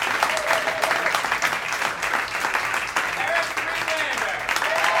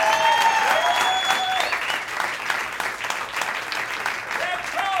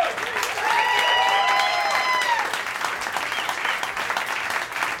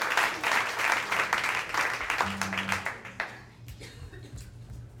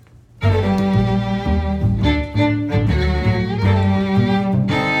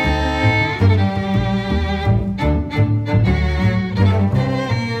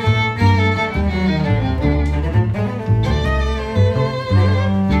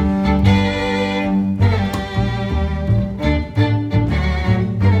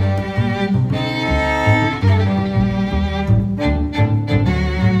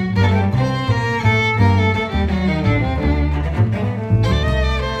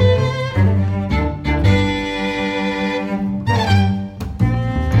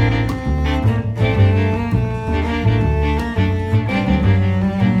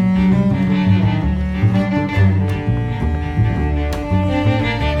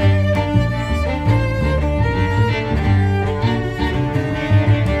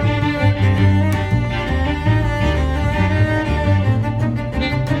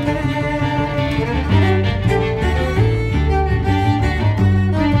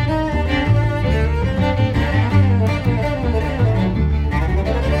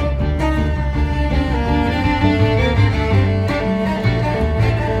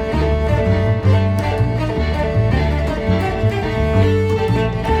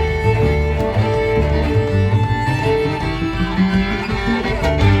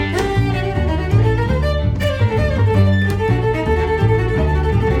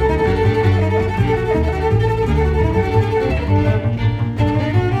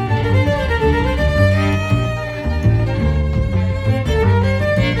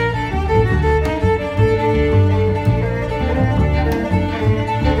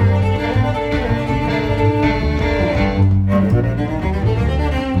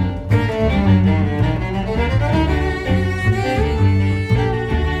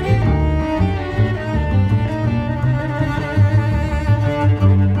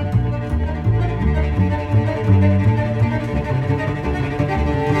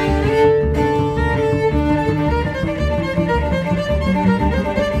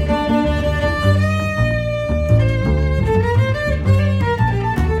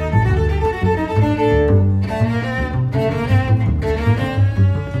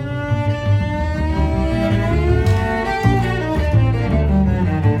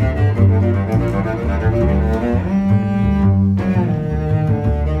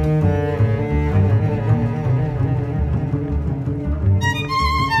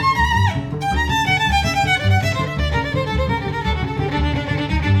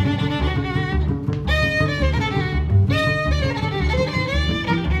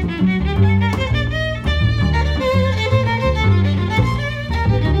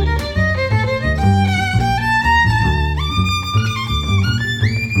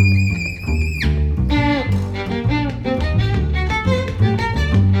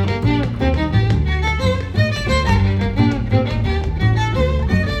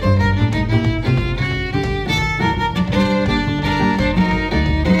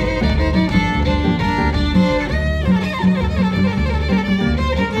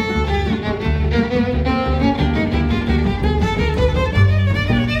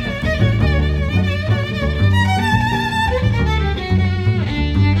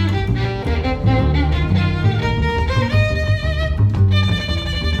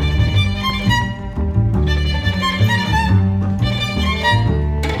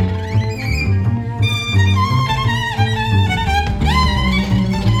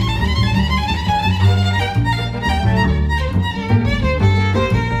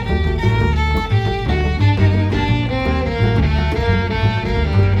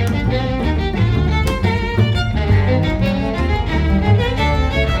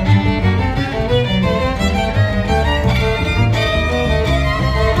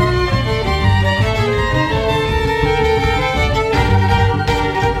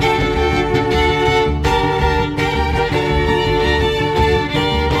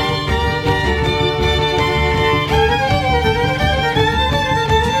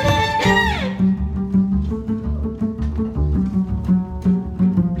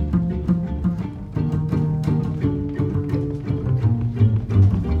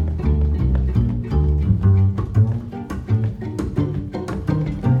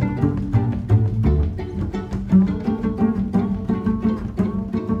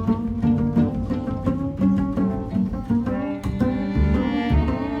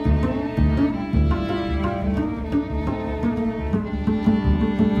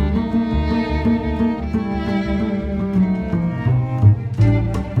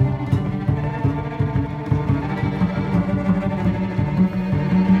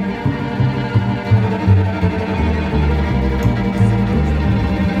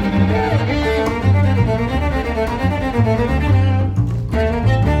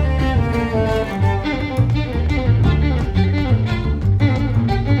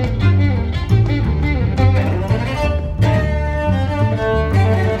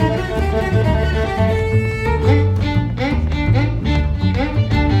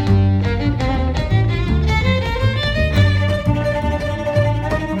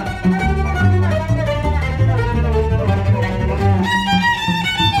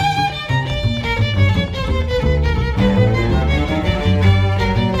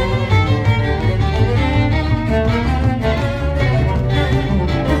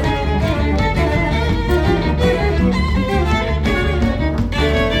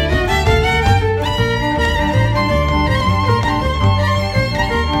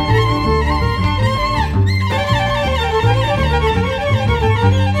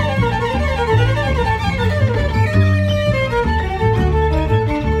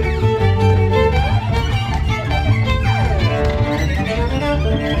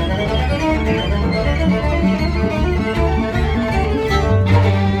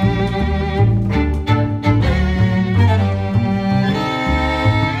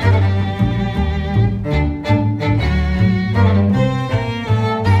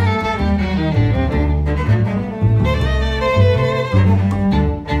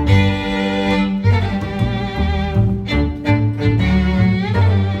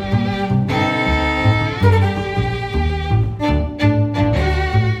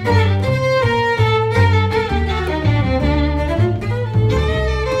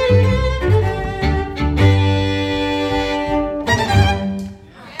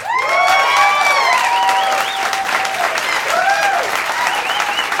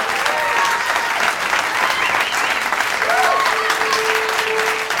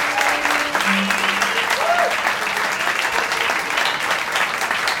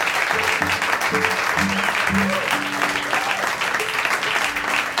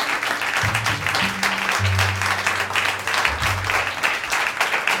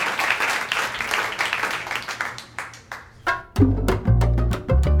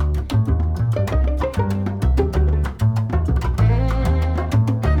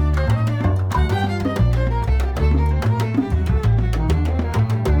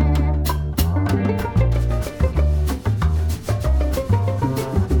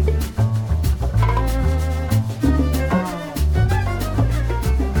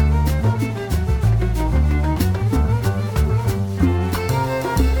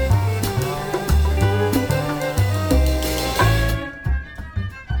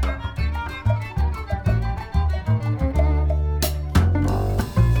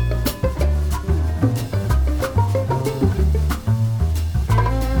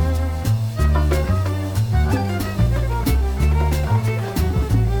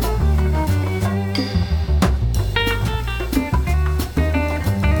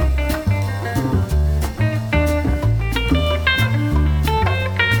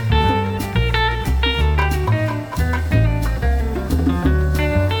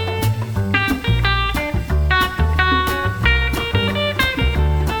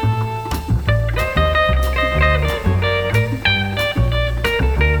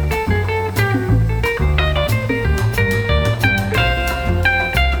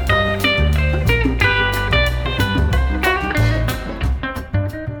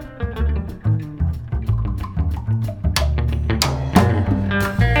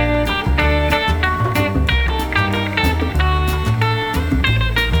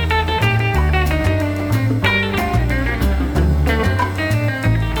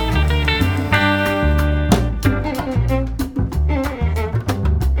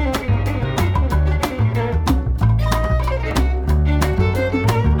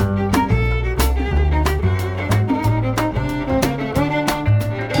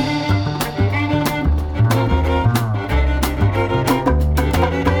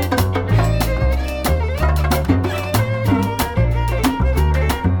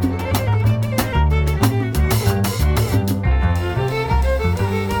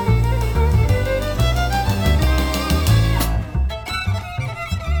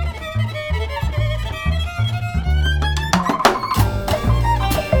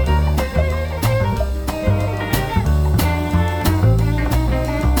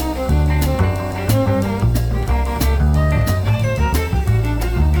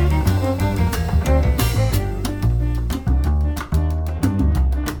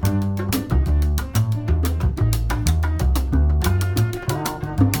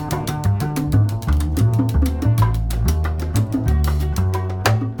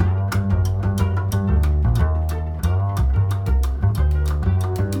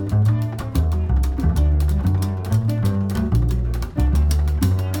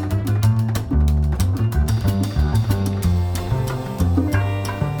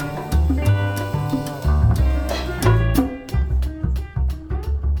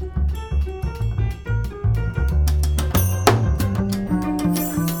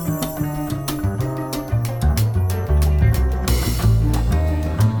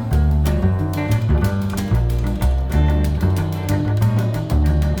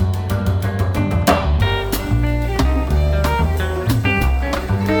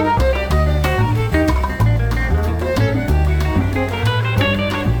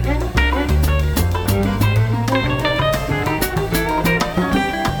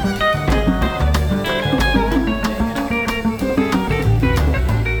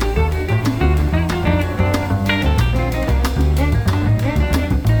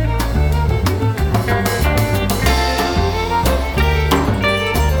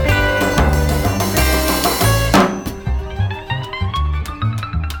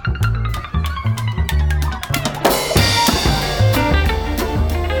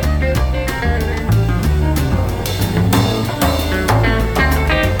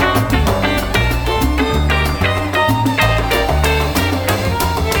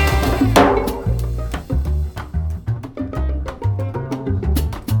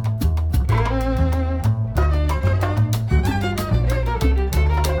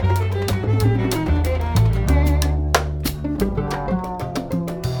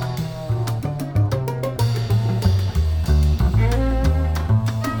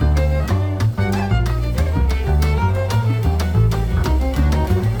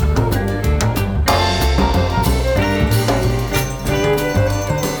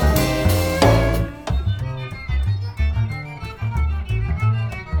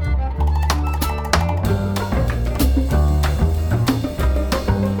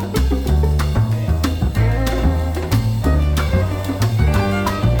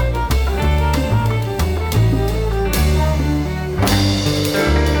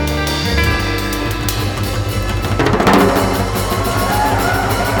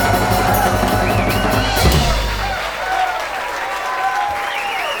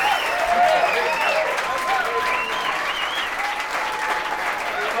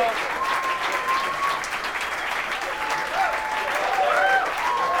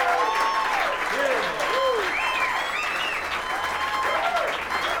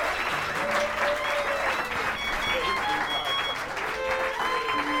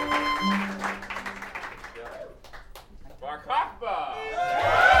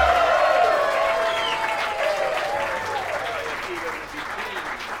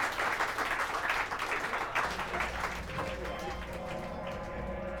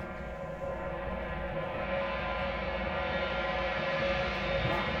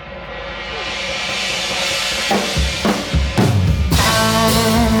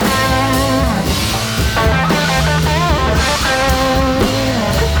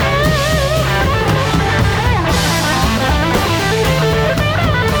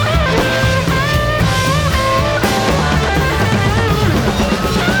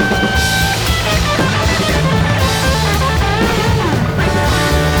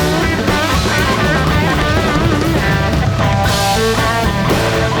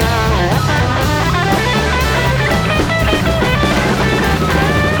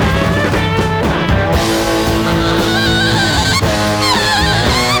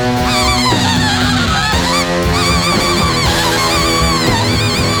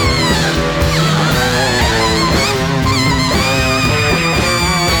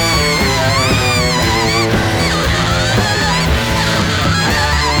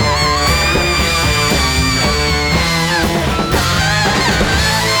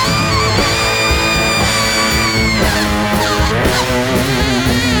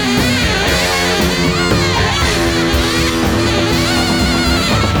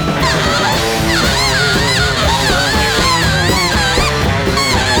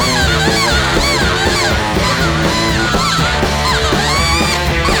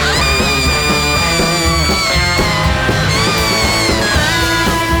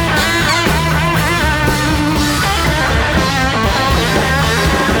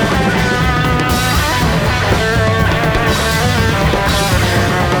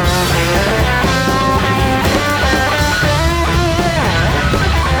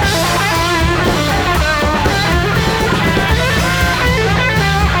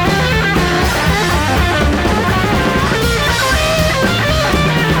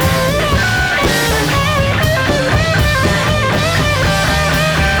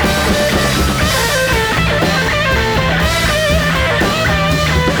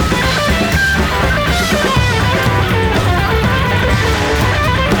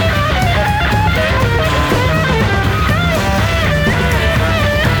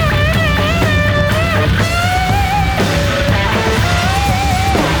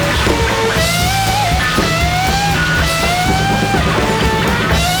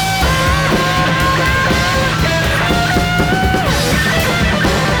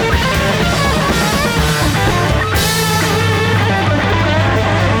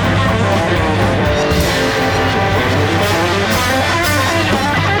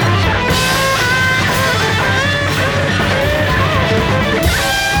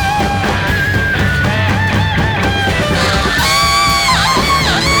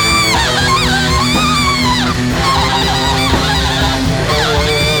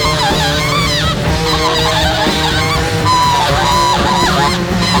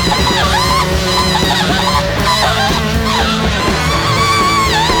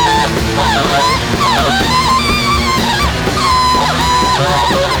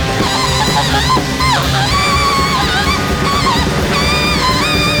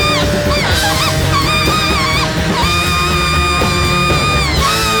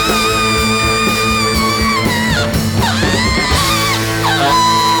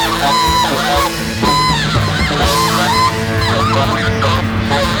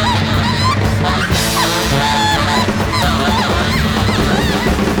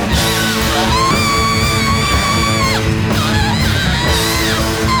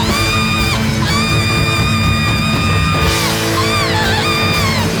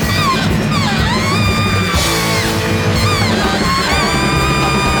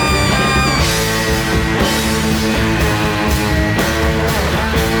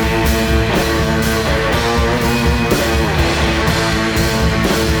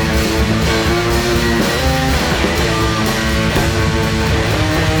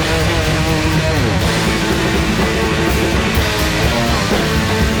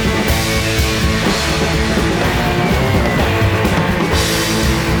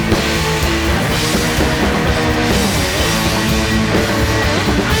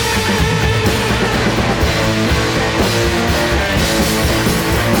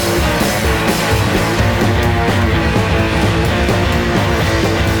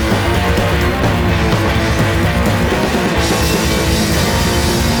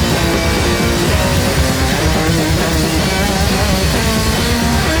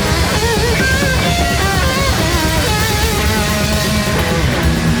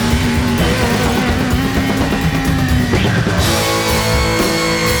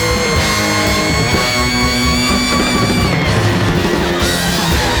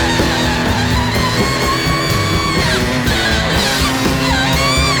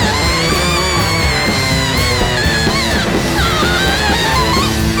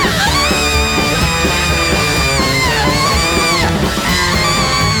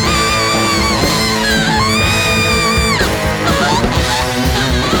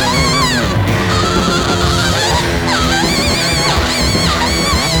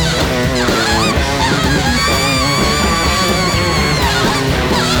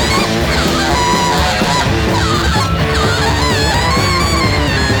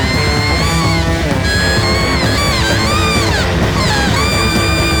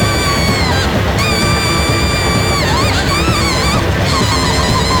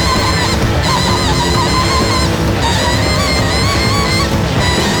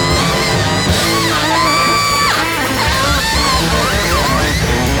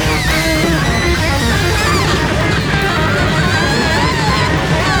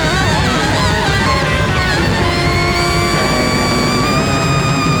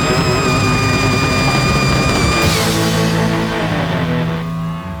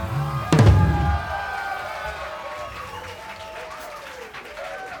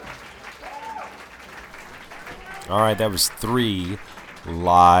 All right, that was 3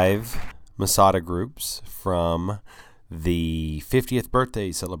 live Masada groups from the 50th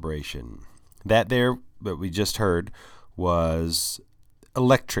birthday celebration. That we just heard was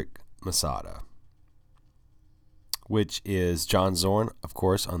Electric Masada, which is John Zorn, of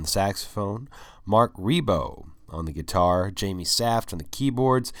course, on the saxophone, Mark Rebo on the guitar, Jamie Saft on the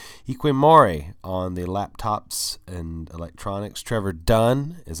keyboards, Iquim Mori on the laptops and electronics, Trevor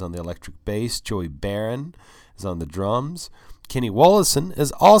Dunn is on the electric bass, Joey Baron is on the drums, Kenny Wollison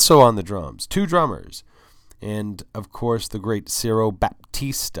is also on the drums, 2 drummers, and of course the great Ciro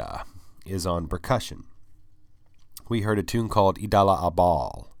Baptista is on percussion. We heard a tune called Idala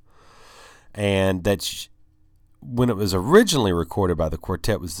Abal, and that's when it was originally recorded by the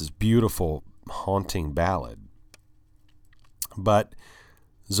quartet was this beautiful, haunting ballad. But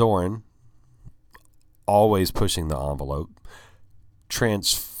Zorn, always pushing the envelope,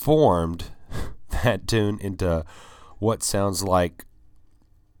 transformed that tune into what sounds like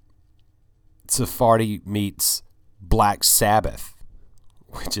Sephardi meets Black Sabbath,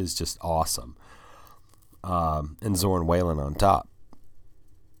 which is just awesome. And Zorn wailing on top.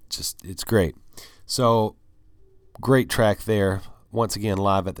 It's great. So, great track there. Once again,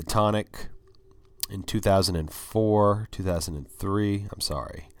 live at the Tonic in 2004, 2003. I'm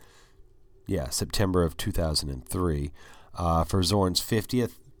sorry. Yeah, September of 2003 for Zorn's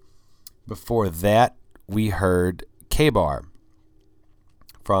 50th. Before that, we heard K-Bar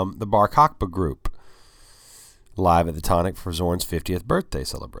from the Bar Kokhba group live at the Tonic for Zorn's 50th birthday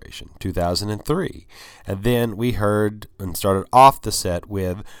celebration, 2003. And then we heard and started off the set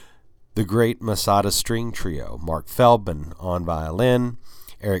with the great Masada string trio, Mark Feldman on violin,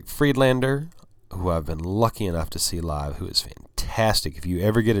 Eric Friedlander, who I've been lucky enough to see live, who is fantastic. If you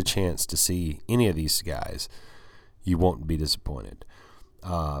ever get a chance to see any of these guys, you won't be disappointed.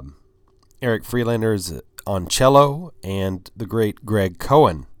 Eric Friedlander is on cello, and the great Greg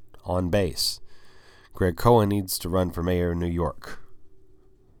Cohen on bass. Greg Cohen needs to run for mayor of New York.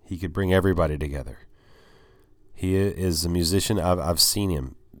 He could bring everybody together. He is a musician. I've seen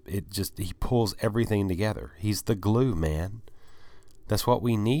him. He pulls everything together. He's the glue, man. That's what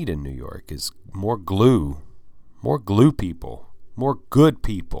we need in New York is more glue people, more good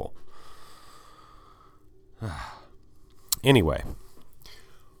people. Anyway,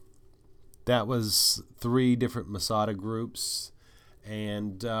 that was 3 different Masada groups,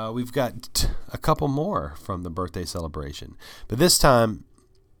 and we've got a couple more from the birthday celebration. But this time,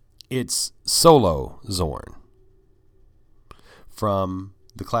 it's solo Zorn from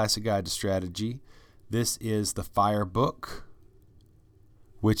the Classic Guide to Strategy. This is the Fire Book,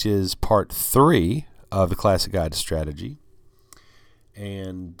 which is part 3 of the Classic Guide to Strategy.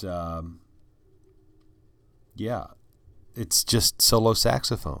 And, it's just solo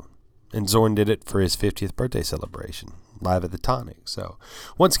saxophone. And Zorn did it for his 50th birthday celebration, live at the Tonic. So,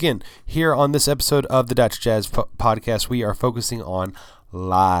 once again, here on this episode of the Dutch Jazz Podcast, we are focusing on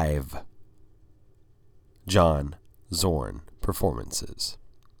live John Zorn performances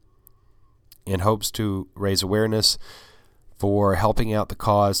in hopes to raise awareness for helping out the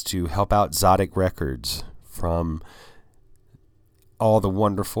cause to help out Tzadik Records from all the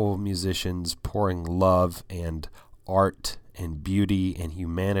wonderful musicians pouring love and art and beauty and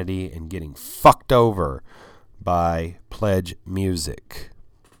humanity and getting fucked over by PledgeMusic.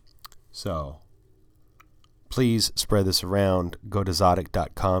 So, please spread this around. Go to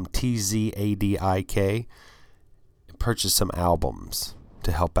Tzadik.com, Tzadik, and purchase some albums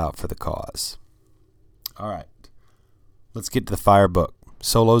to help out for the cause. All right. Let's get to the Fire Book.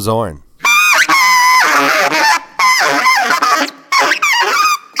 Solo Zorn.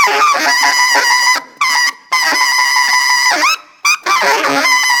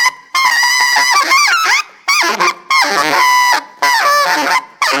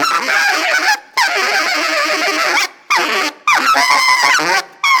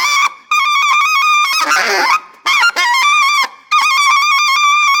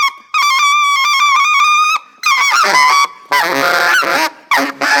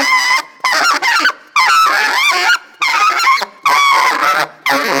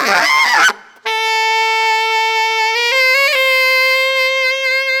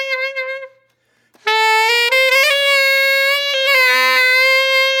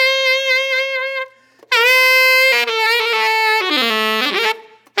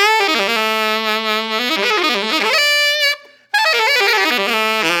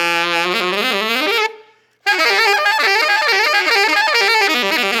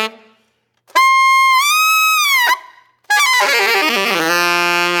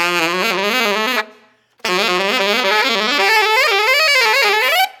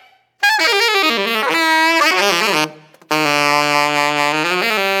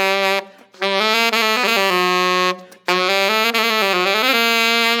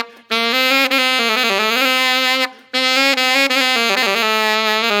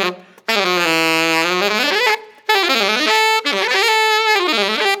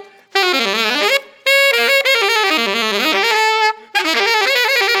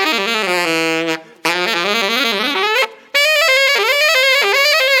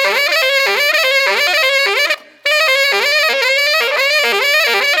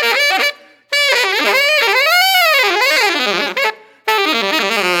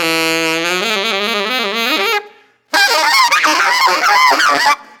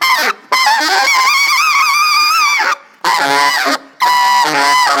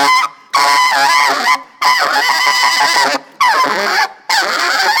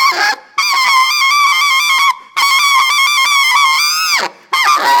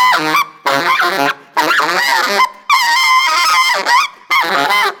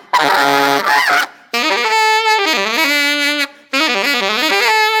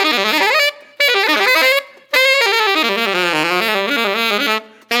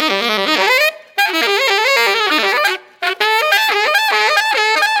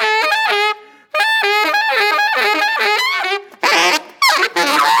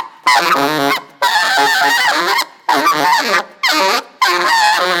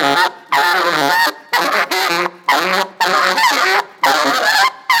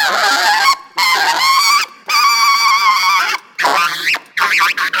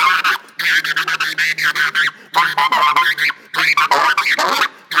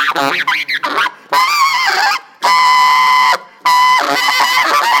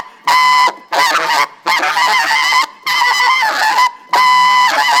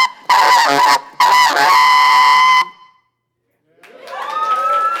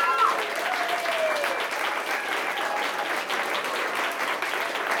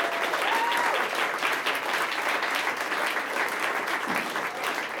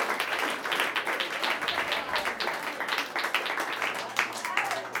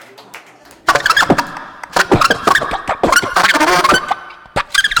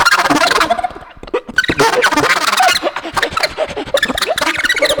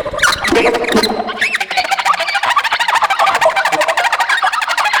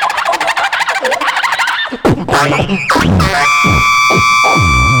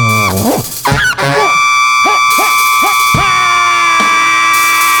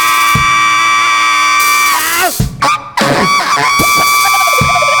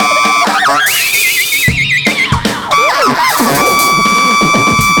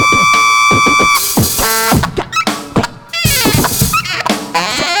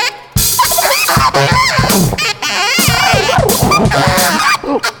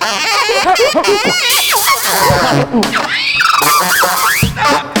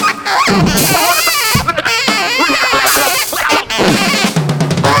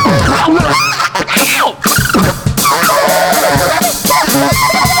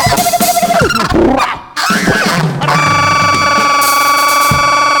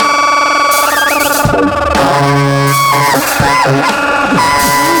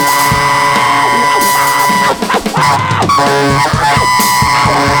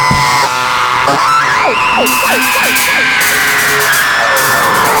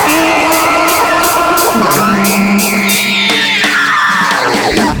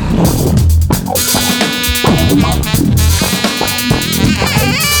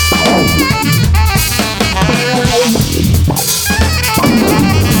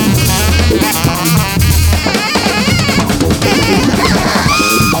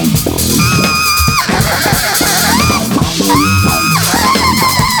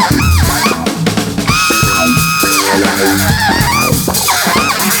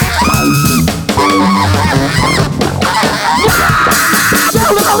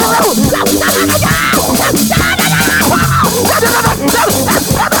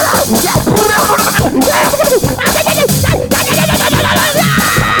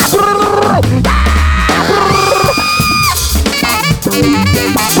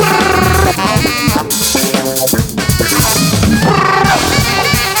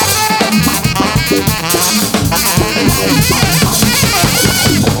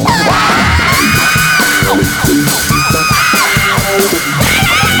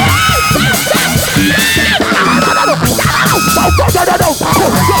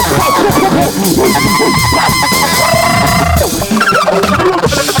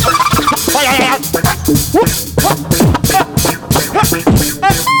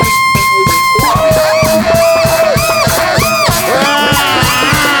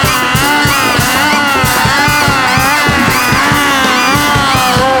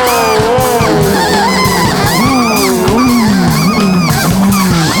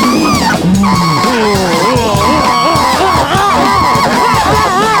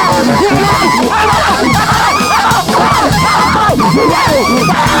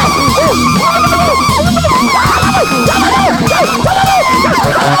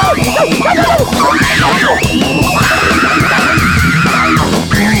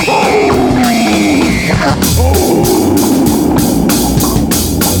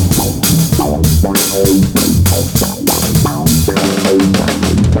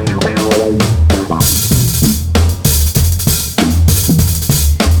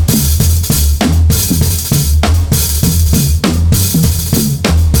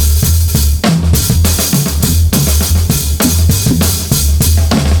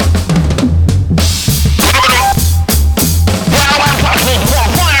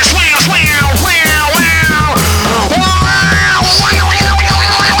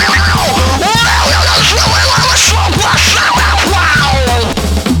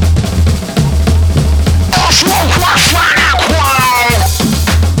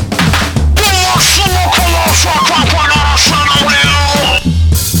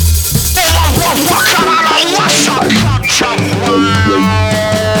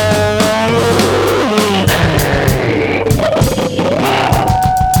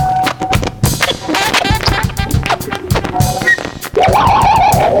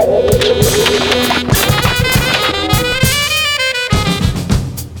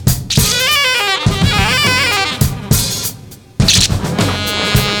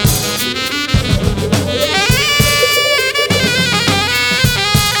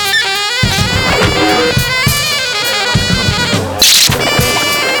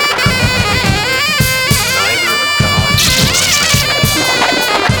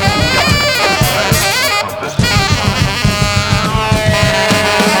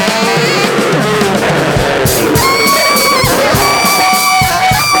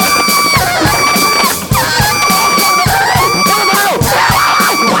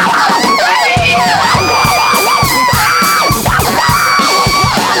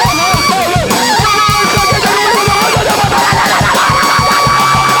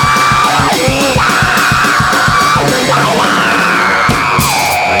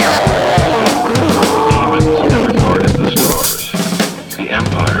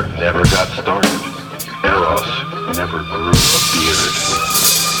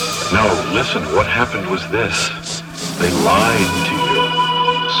 No, listen, what happened was this. They lied to you,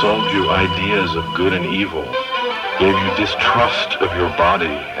 sold you ideas of good and evil, gave you distrust of your body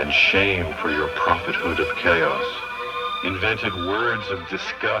and shame for your prophethood of chaos, invented words of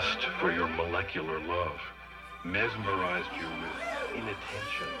disgust for your molecular love, mesmerized you with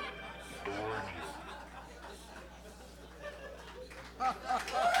inattention, bored you.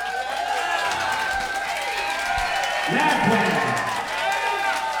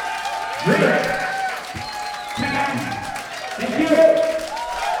 Thank you.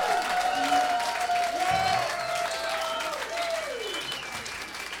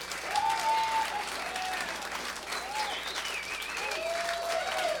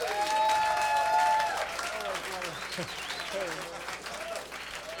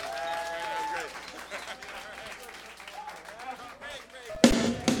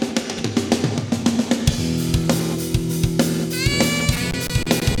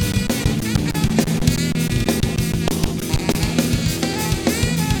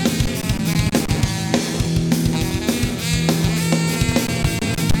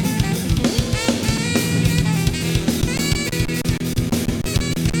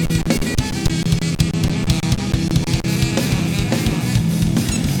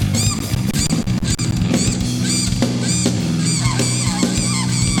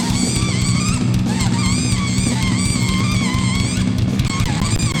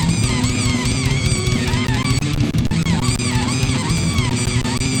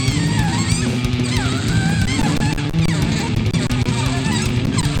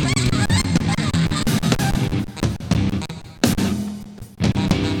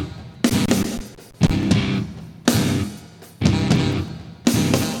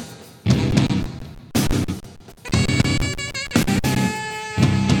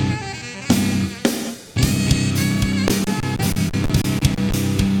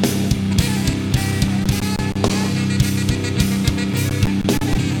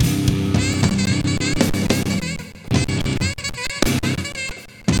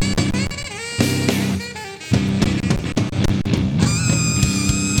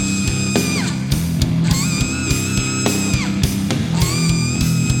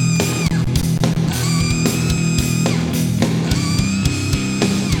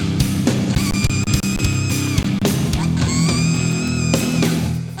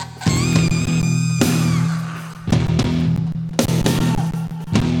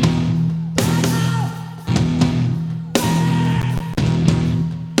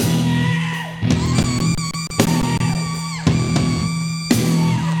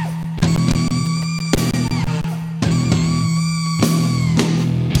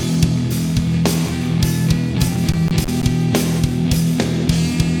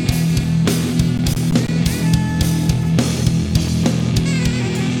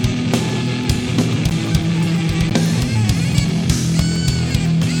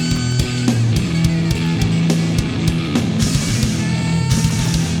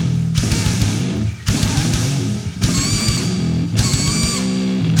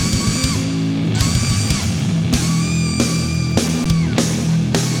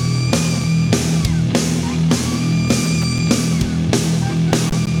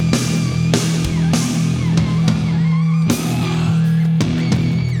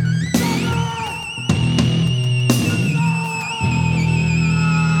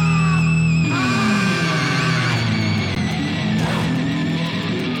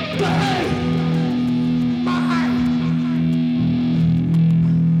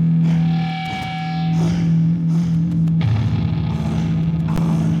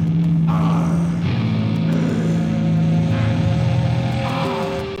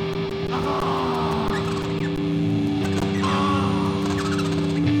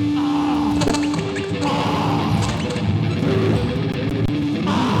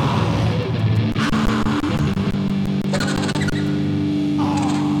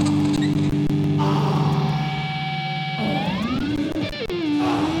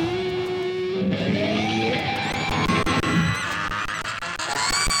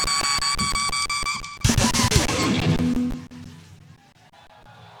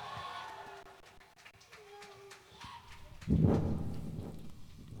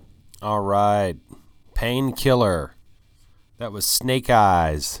 All right. Painkiller. That was Snake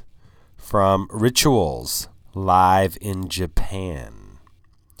Eyes from Rituals, live in Japan.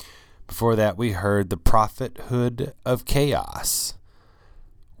 Before that, we heard The Prophethood of Chaos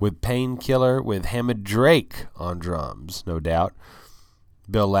with Painkiller with Hammond Drake on drums, no doubt.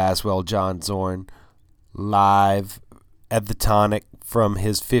 Bill Laswell, John Zorn, live at the Tonic from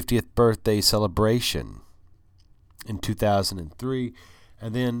his 50th birthday celebration in 2003.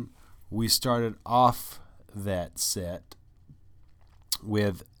 And then We started off that set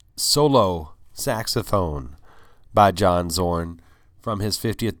with solo saxophone by John Zorn from his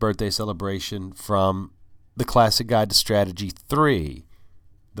 50th birthday celebration from the Classic Guide to Strategy 3,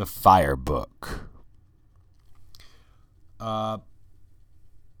 the Fire Book. And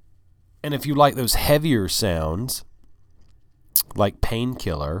if you like those heavier sounds, like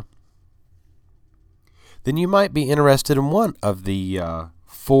Painkiller, then you might be interested in one of the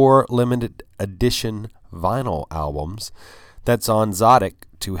 4 limited edition vinyl albums that's on Tzadik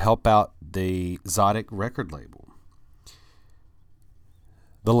to help out the Tzadik record label.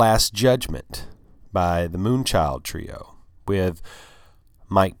 The Last Judgment by the Moonchild Trio with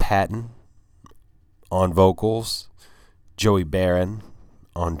Mike Patton on vocals, Joey Baron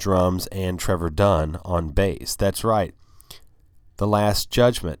on drums, and Trevor Dunn on bass. That's right. The Last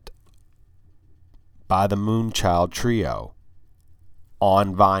Judgment by the Moonchild Trio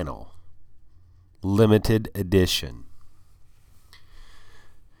on vinyl. Limited edition.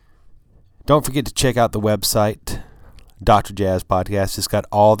 Don't forget to check out the website, Dr. Jazz Podcast. It's got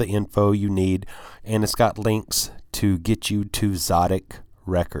all the info you need, and it's got links to get you to Tzadik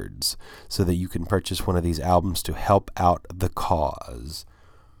Records so that you can purchase one of these albums to help out the cause.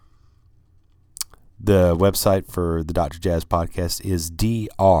 The website for the Dr. Jazz Podcast is DRJAZZ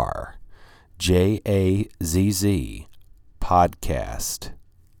Podcast,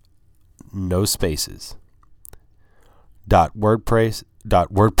 no spaces,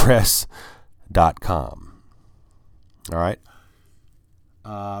 .wordpress.com. All right.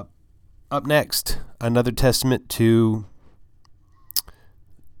 Up next, another testament to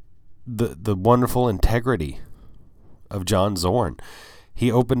the wonderful integrity of John Zorn.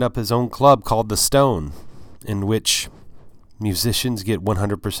 He opened up his own club called The Stone, in which musicians get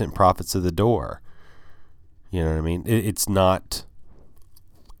 100% profits of the door. You know what I mean? It's not...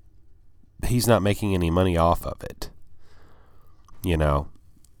 He's not making any money off of it. You know?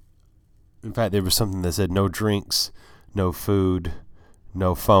 In fact, there was something that said no drinks, no food,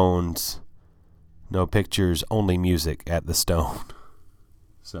 no phones, no pictures, only music at the Stone.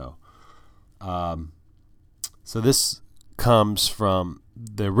 So this comes from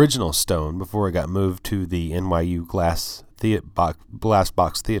the original Stone before it got moved to the NYU Glass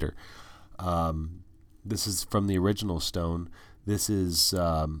Box Theater. This is from the original Stone. This is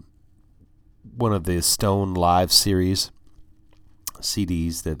one of the Stone Live series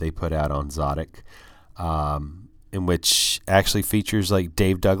CDs that they put out on Tzadik, in which actually features like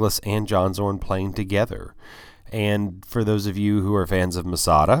Dave Douglas and John Zorn playing together. And for those of you who are fans of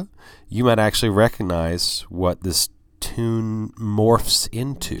Masada, you might actually recognize what this tune morphs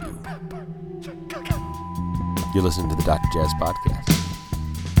into. You're listening to the Dr. Jazz Podcast.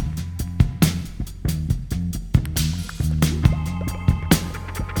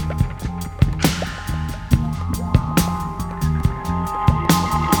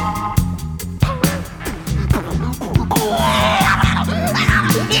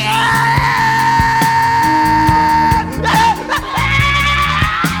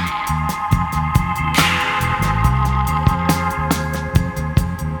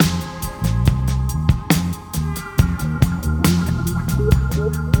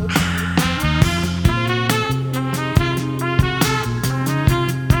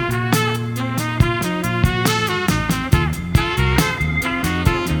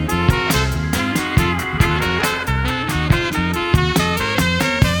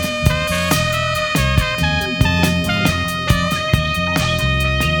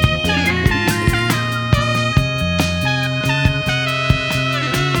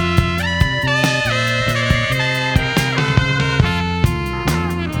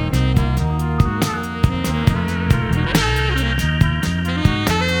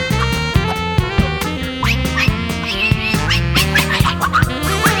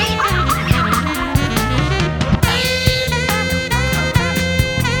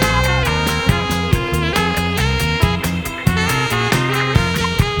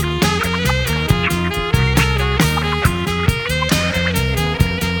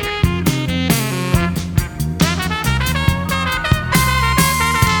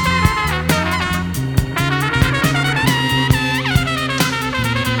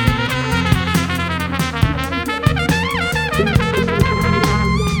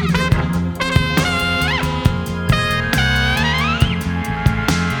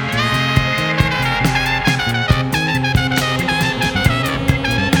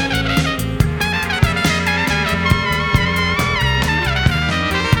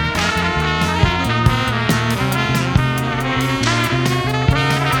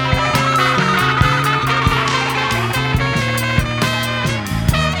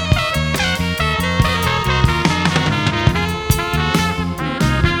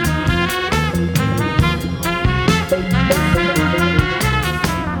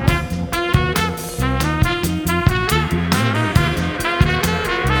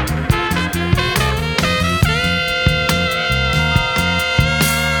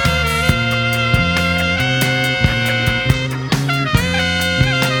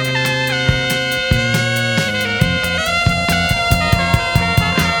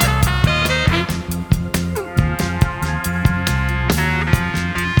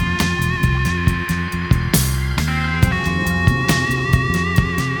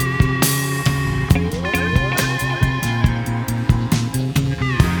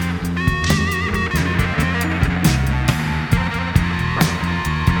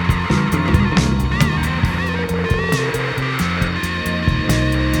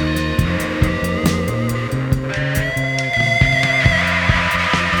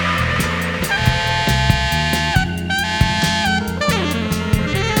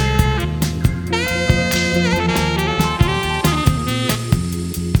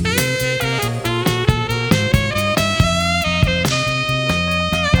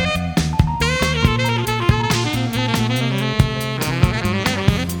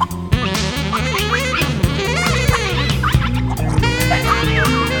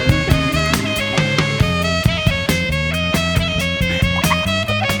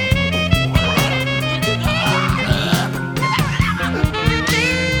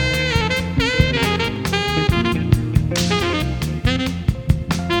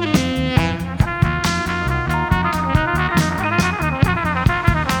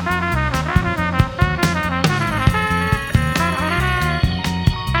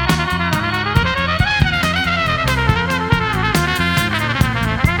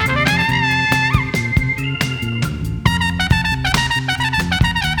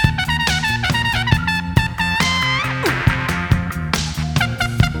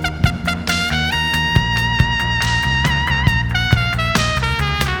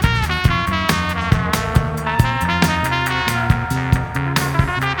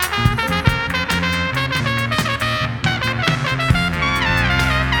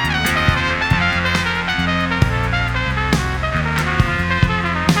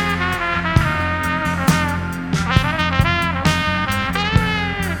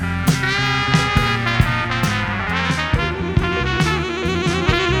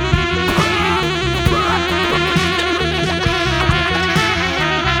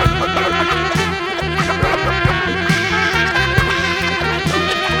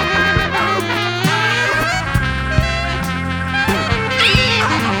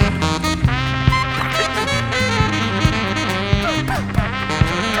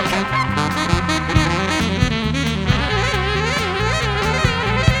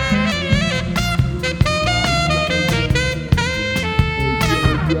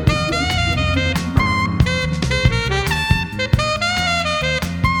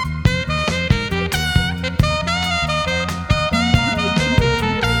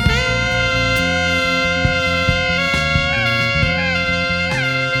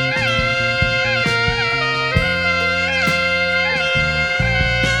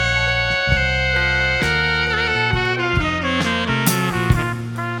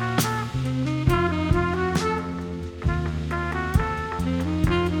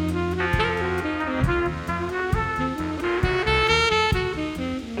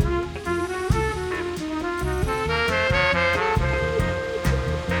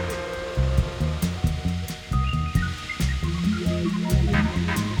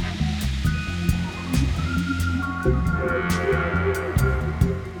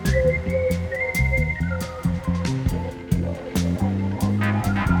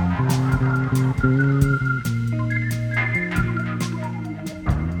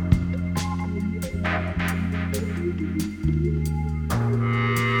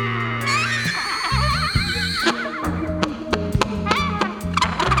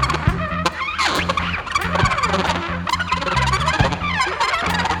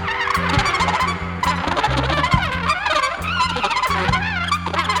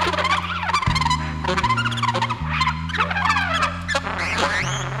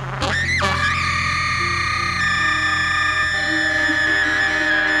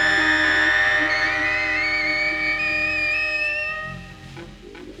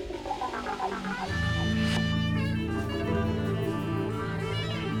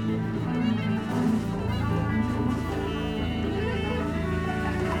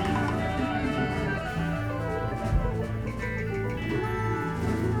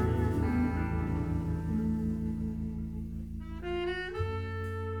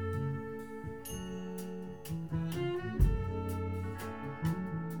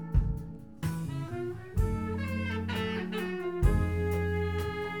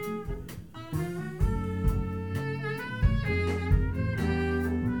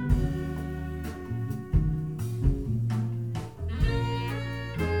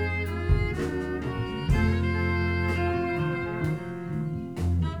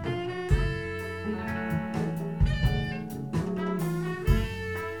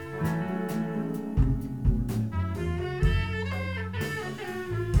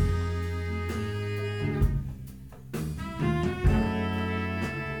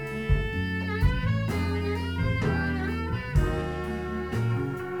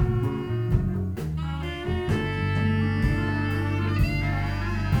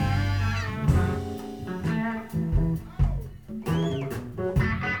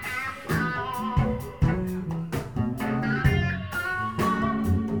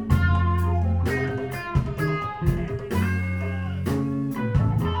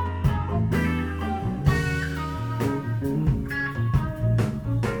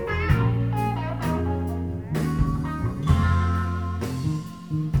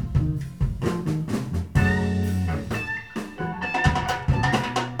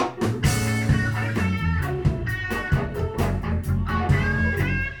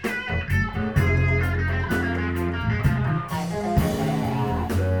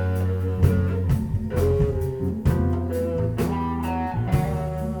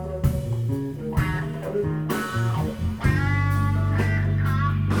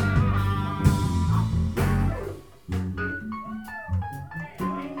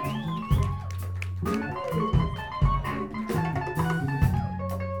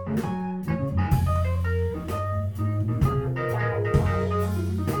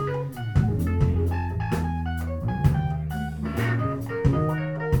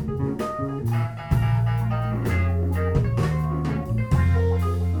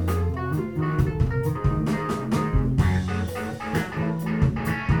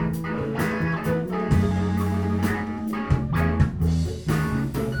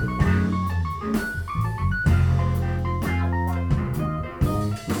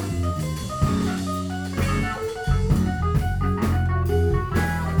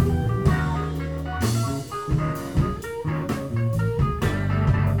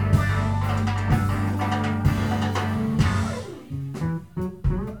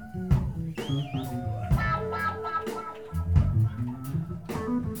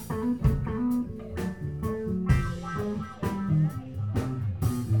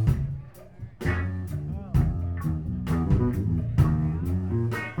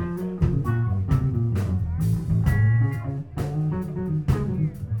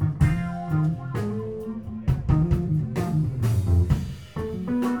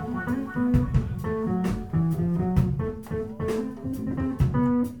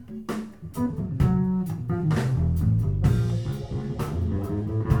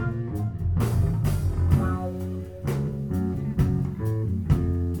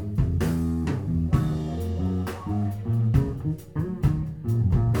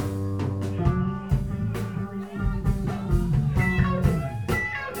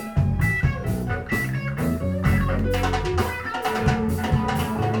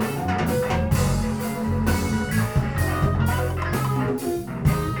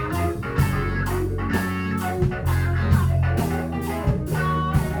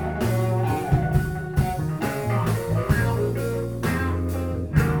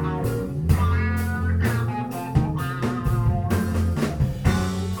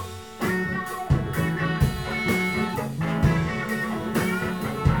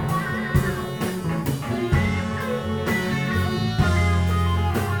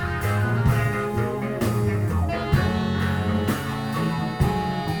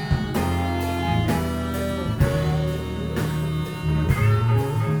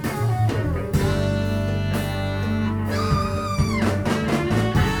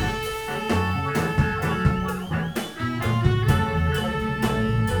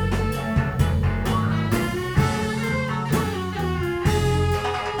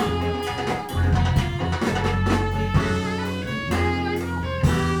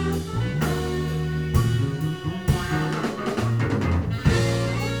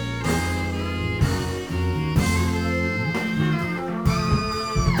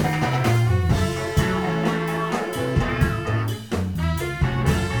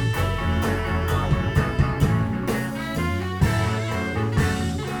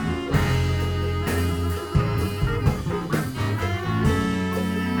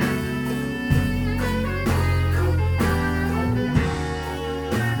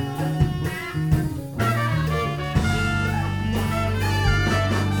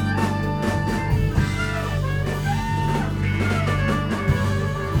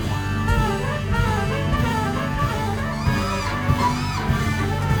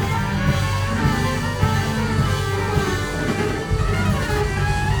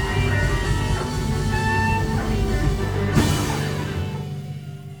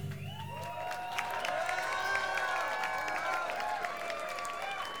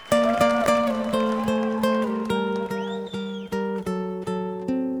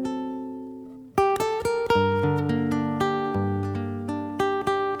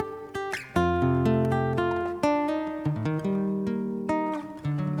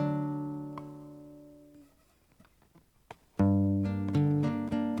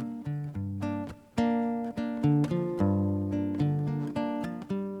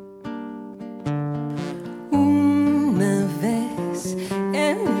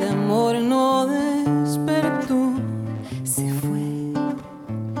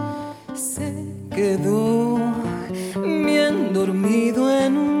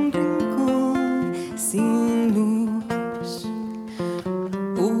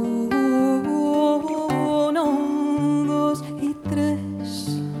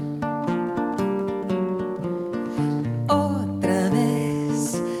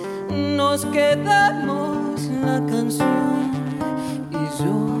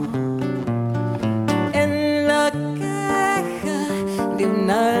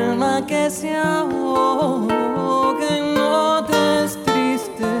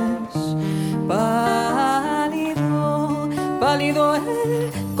 Pálido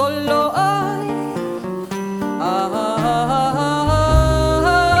el color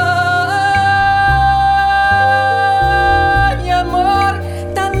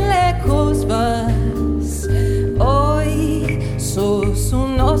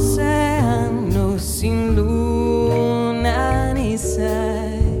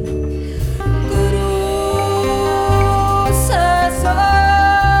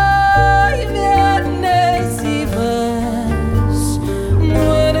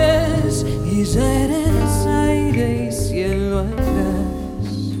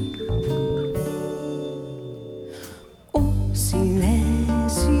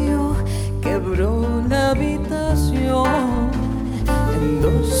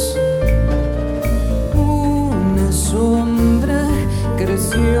dos. Una sombra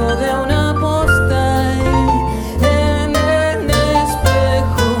creció de una posta en el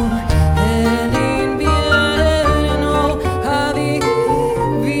espejo. El invierno adivinó.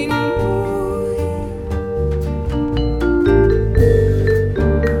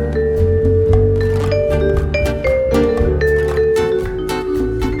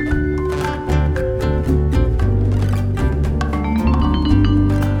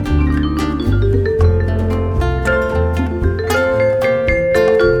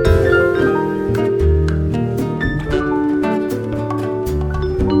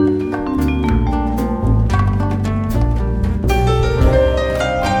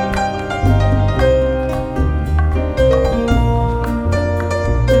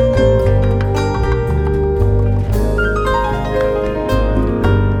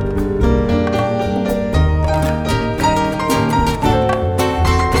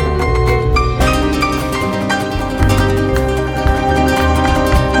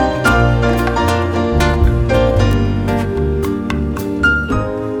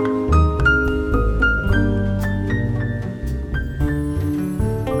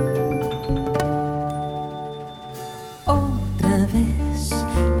 Otra vez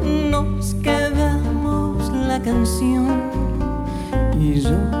nos quedamos la canción y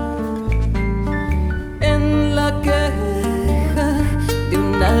yo en la queja de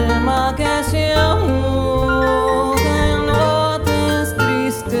un alma que se ahoga en notas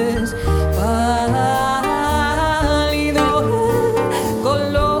tristes, pálido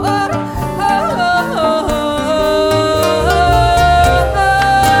color.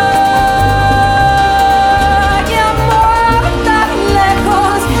 Y amor,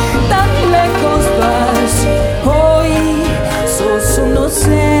 tan lejos vas. Hoy sos un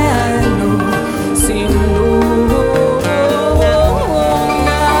océano sin luna.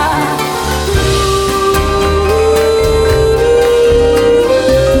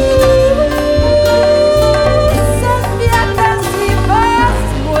 Viajas y vas,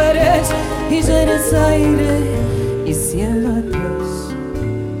 mueres y ya eres aire y cielo atrás.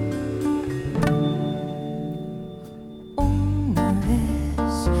 Una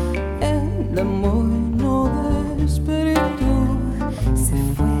vez el amor no despertó, se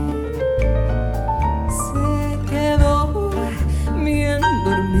fue, se quedó bien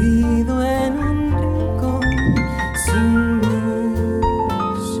dormido en un rincón sin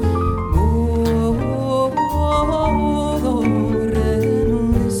luz. Mudo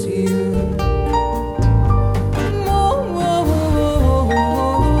renunció.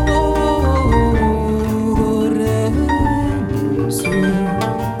 Mudo renunció.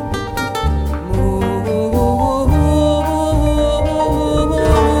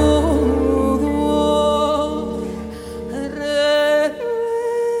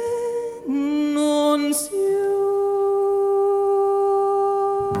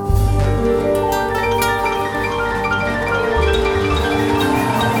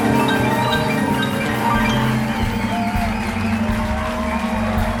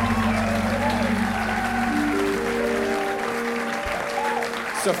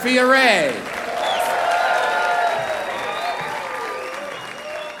 Sophia Ray.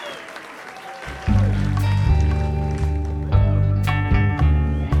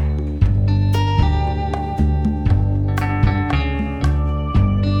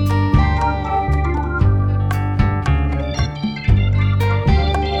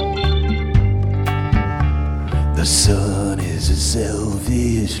 The sun is a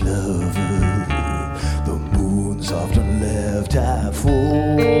selfish lover. The moon's often left half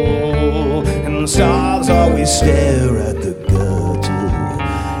full, and stars always stare at the gutter.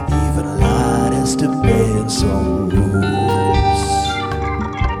 Even light has to bend some rules.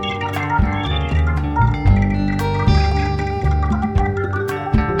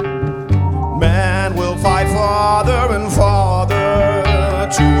 Man will fight farther and farther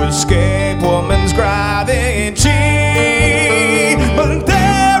to escape woman's gravity, but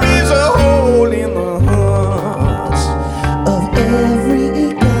there is a hole in the hearts of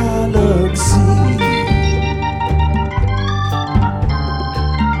every galaxy.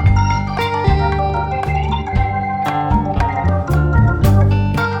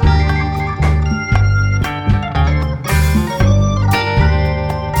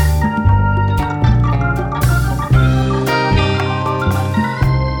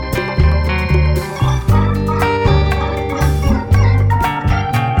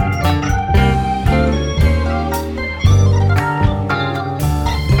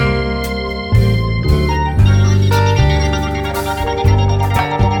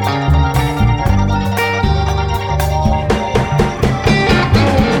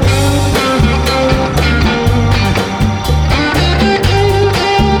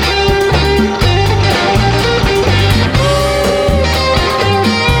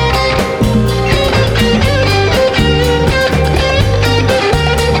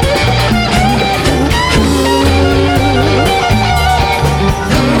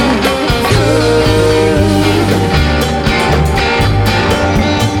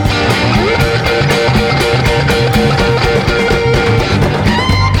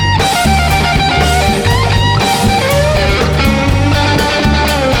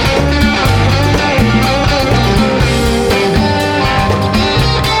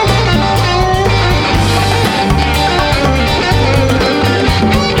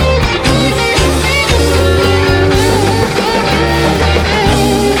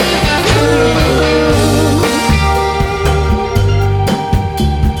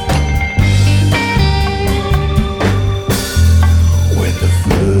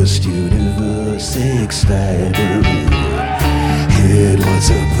 first universe expanded, it was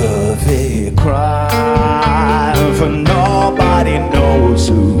a perfect crime, for nobody knows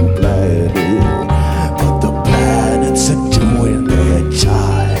who planned it, but the planets are doing their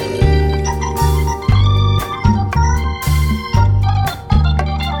time.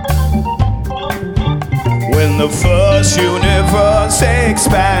 When the first universe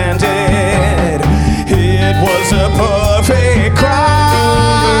expanded, it was a perfect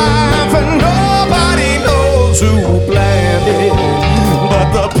crime, for nobody knows who planned it,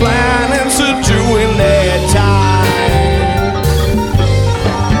 but the planets are doing their time.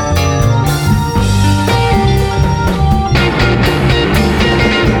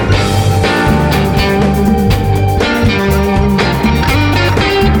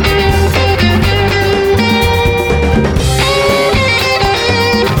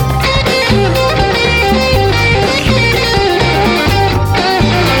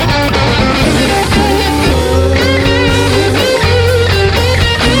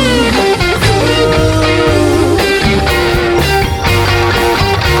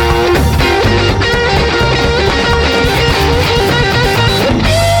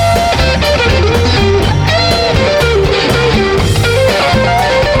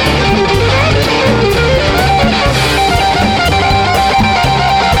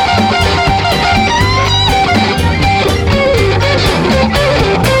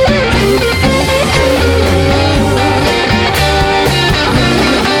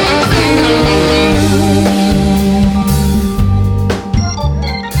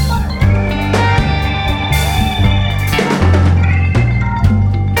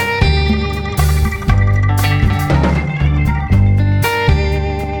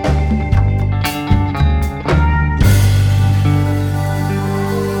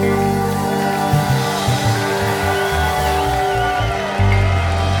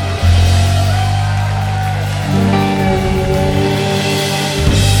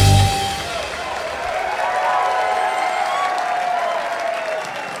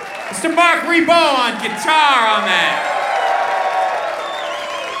 Guitar on that.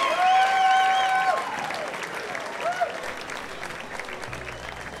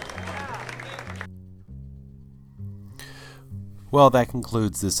 Well, that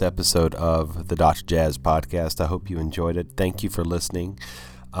concludes this episode of the Dr. Jazz Podcast. I hope you enjoyed it. Thank you for listening.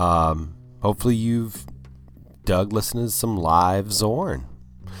 Hopefully you've dug listening to some live Zorn.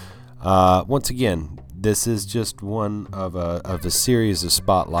 Once again, this is just one of a series of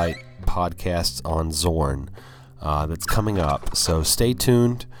spotlight podcasts on Zorn that's coming up. So stay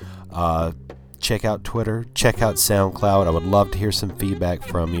tuned. Check out Twitter. Check out SoundCloud. I would love to hear some feedback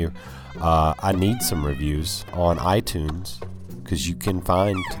from you. I need some reviews on iTunes, because you can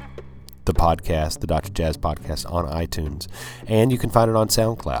find the podcast, the Dr. Jazz Podcast, on iTunes, and you can find it on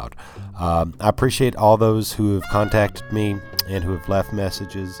SoundCloud. I appreciate all those who have contacted me and who have left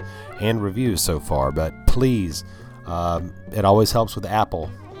messages and reviews so far, but please, it always helps with Apple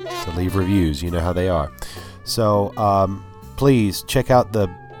to leave reviews. You know how they are. So please check out the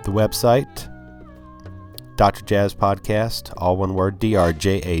website, Dr. Jazz Podcast, all one word,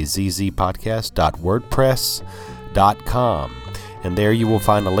 DRJAZZ podcast.wordpress.com. And there you will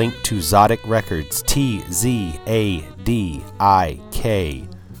find a link to Tzadik Records, TZADIK,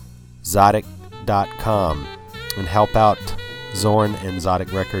 Tzadik.com, and help out Zorn and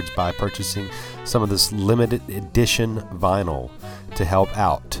Tzadik Records by purchasing some of this limited edition vinyl to help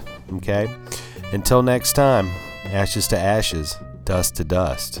out. Okay? Until next time, ashes to ashes, dust to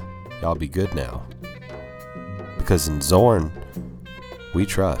dust. Y'all be good now. Because in Zorn, we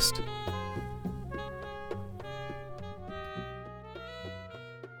trust.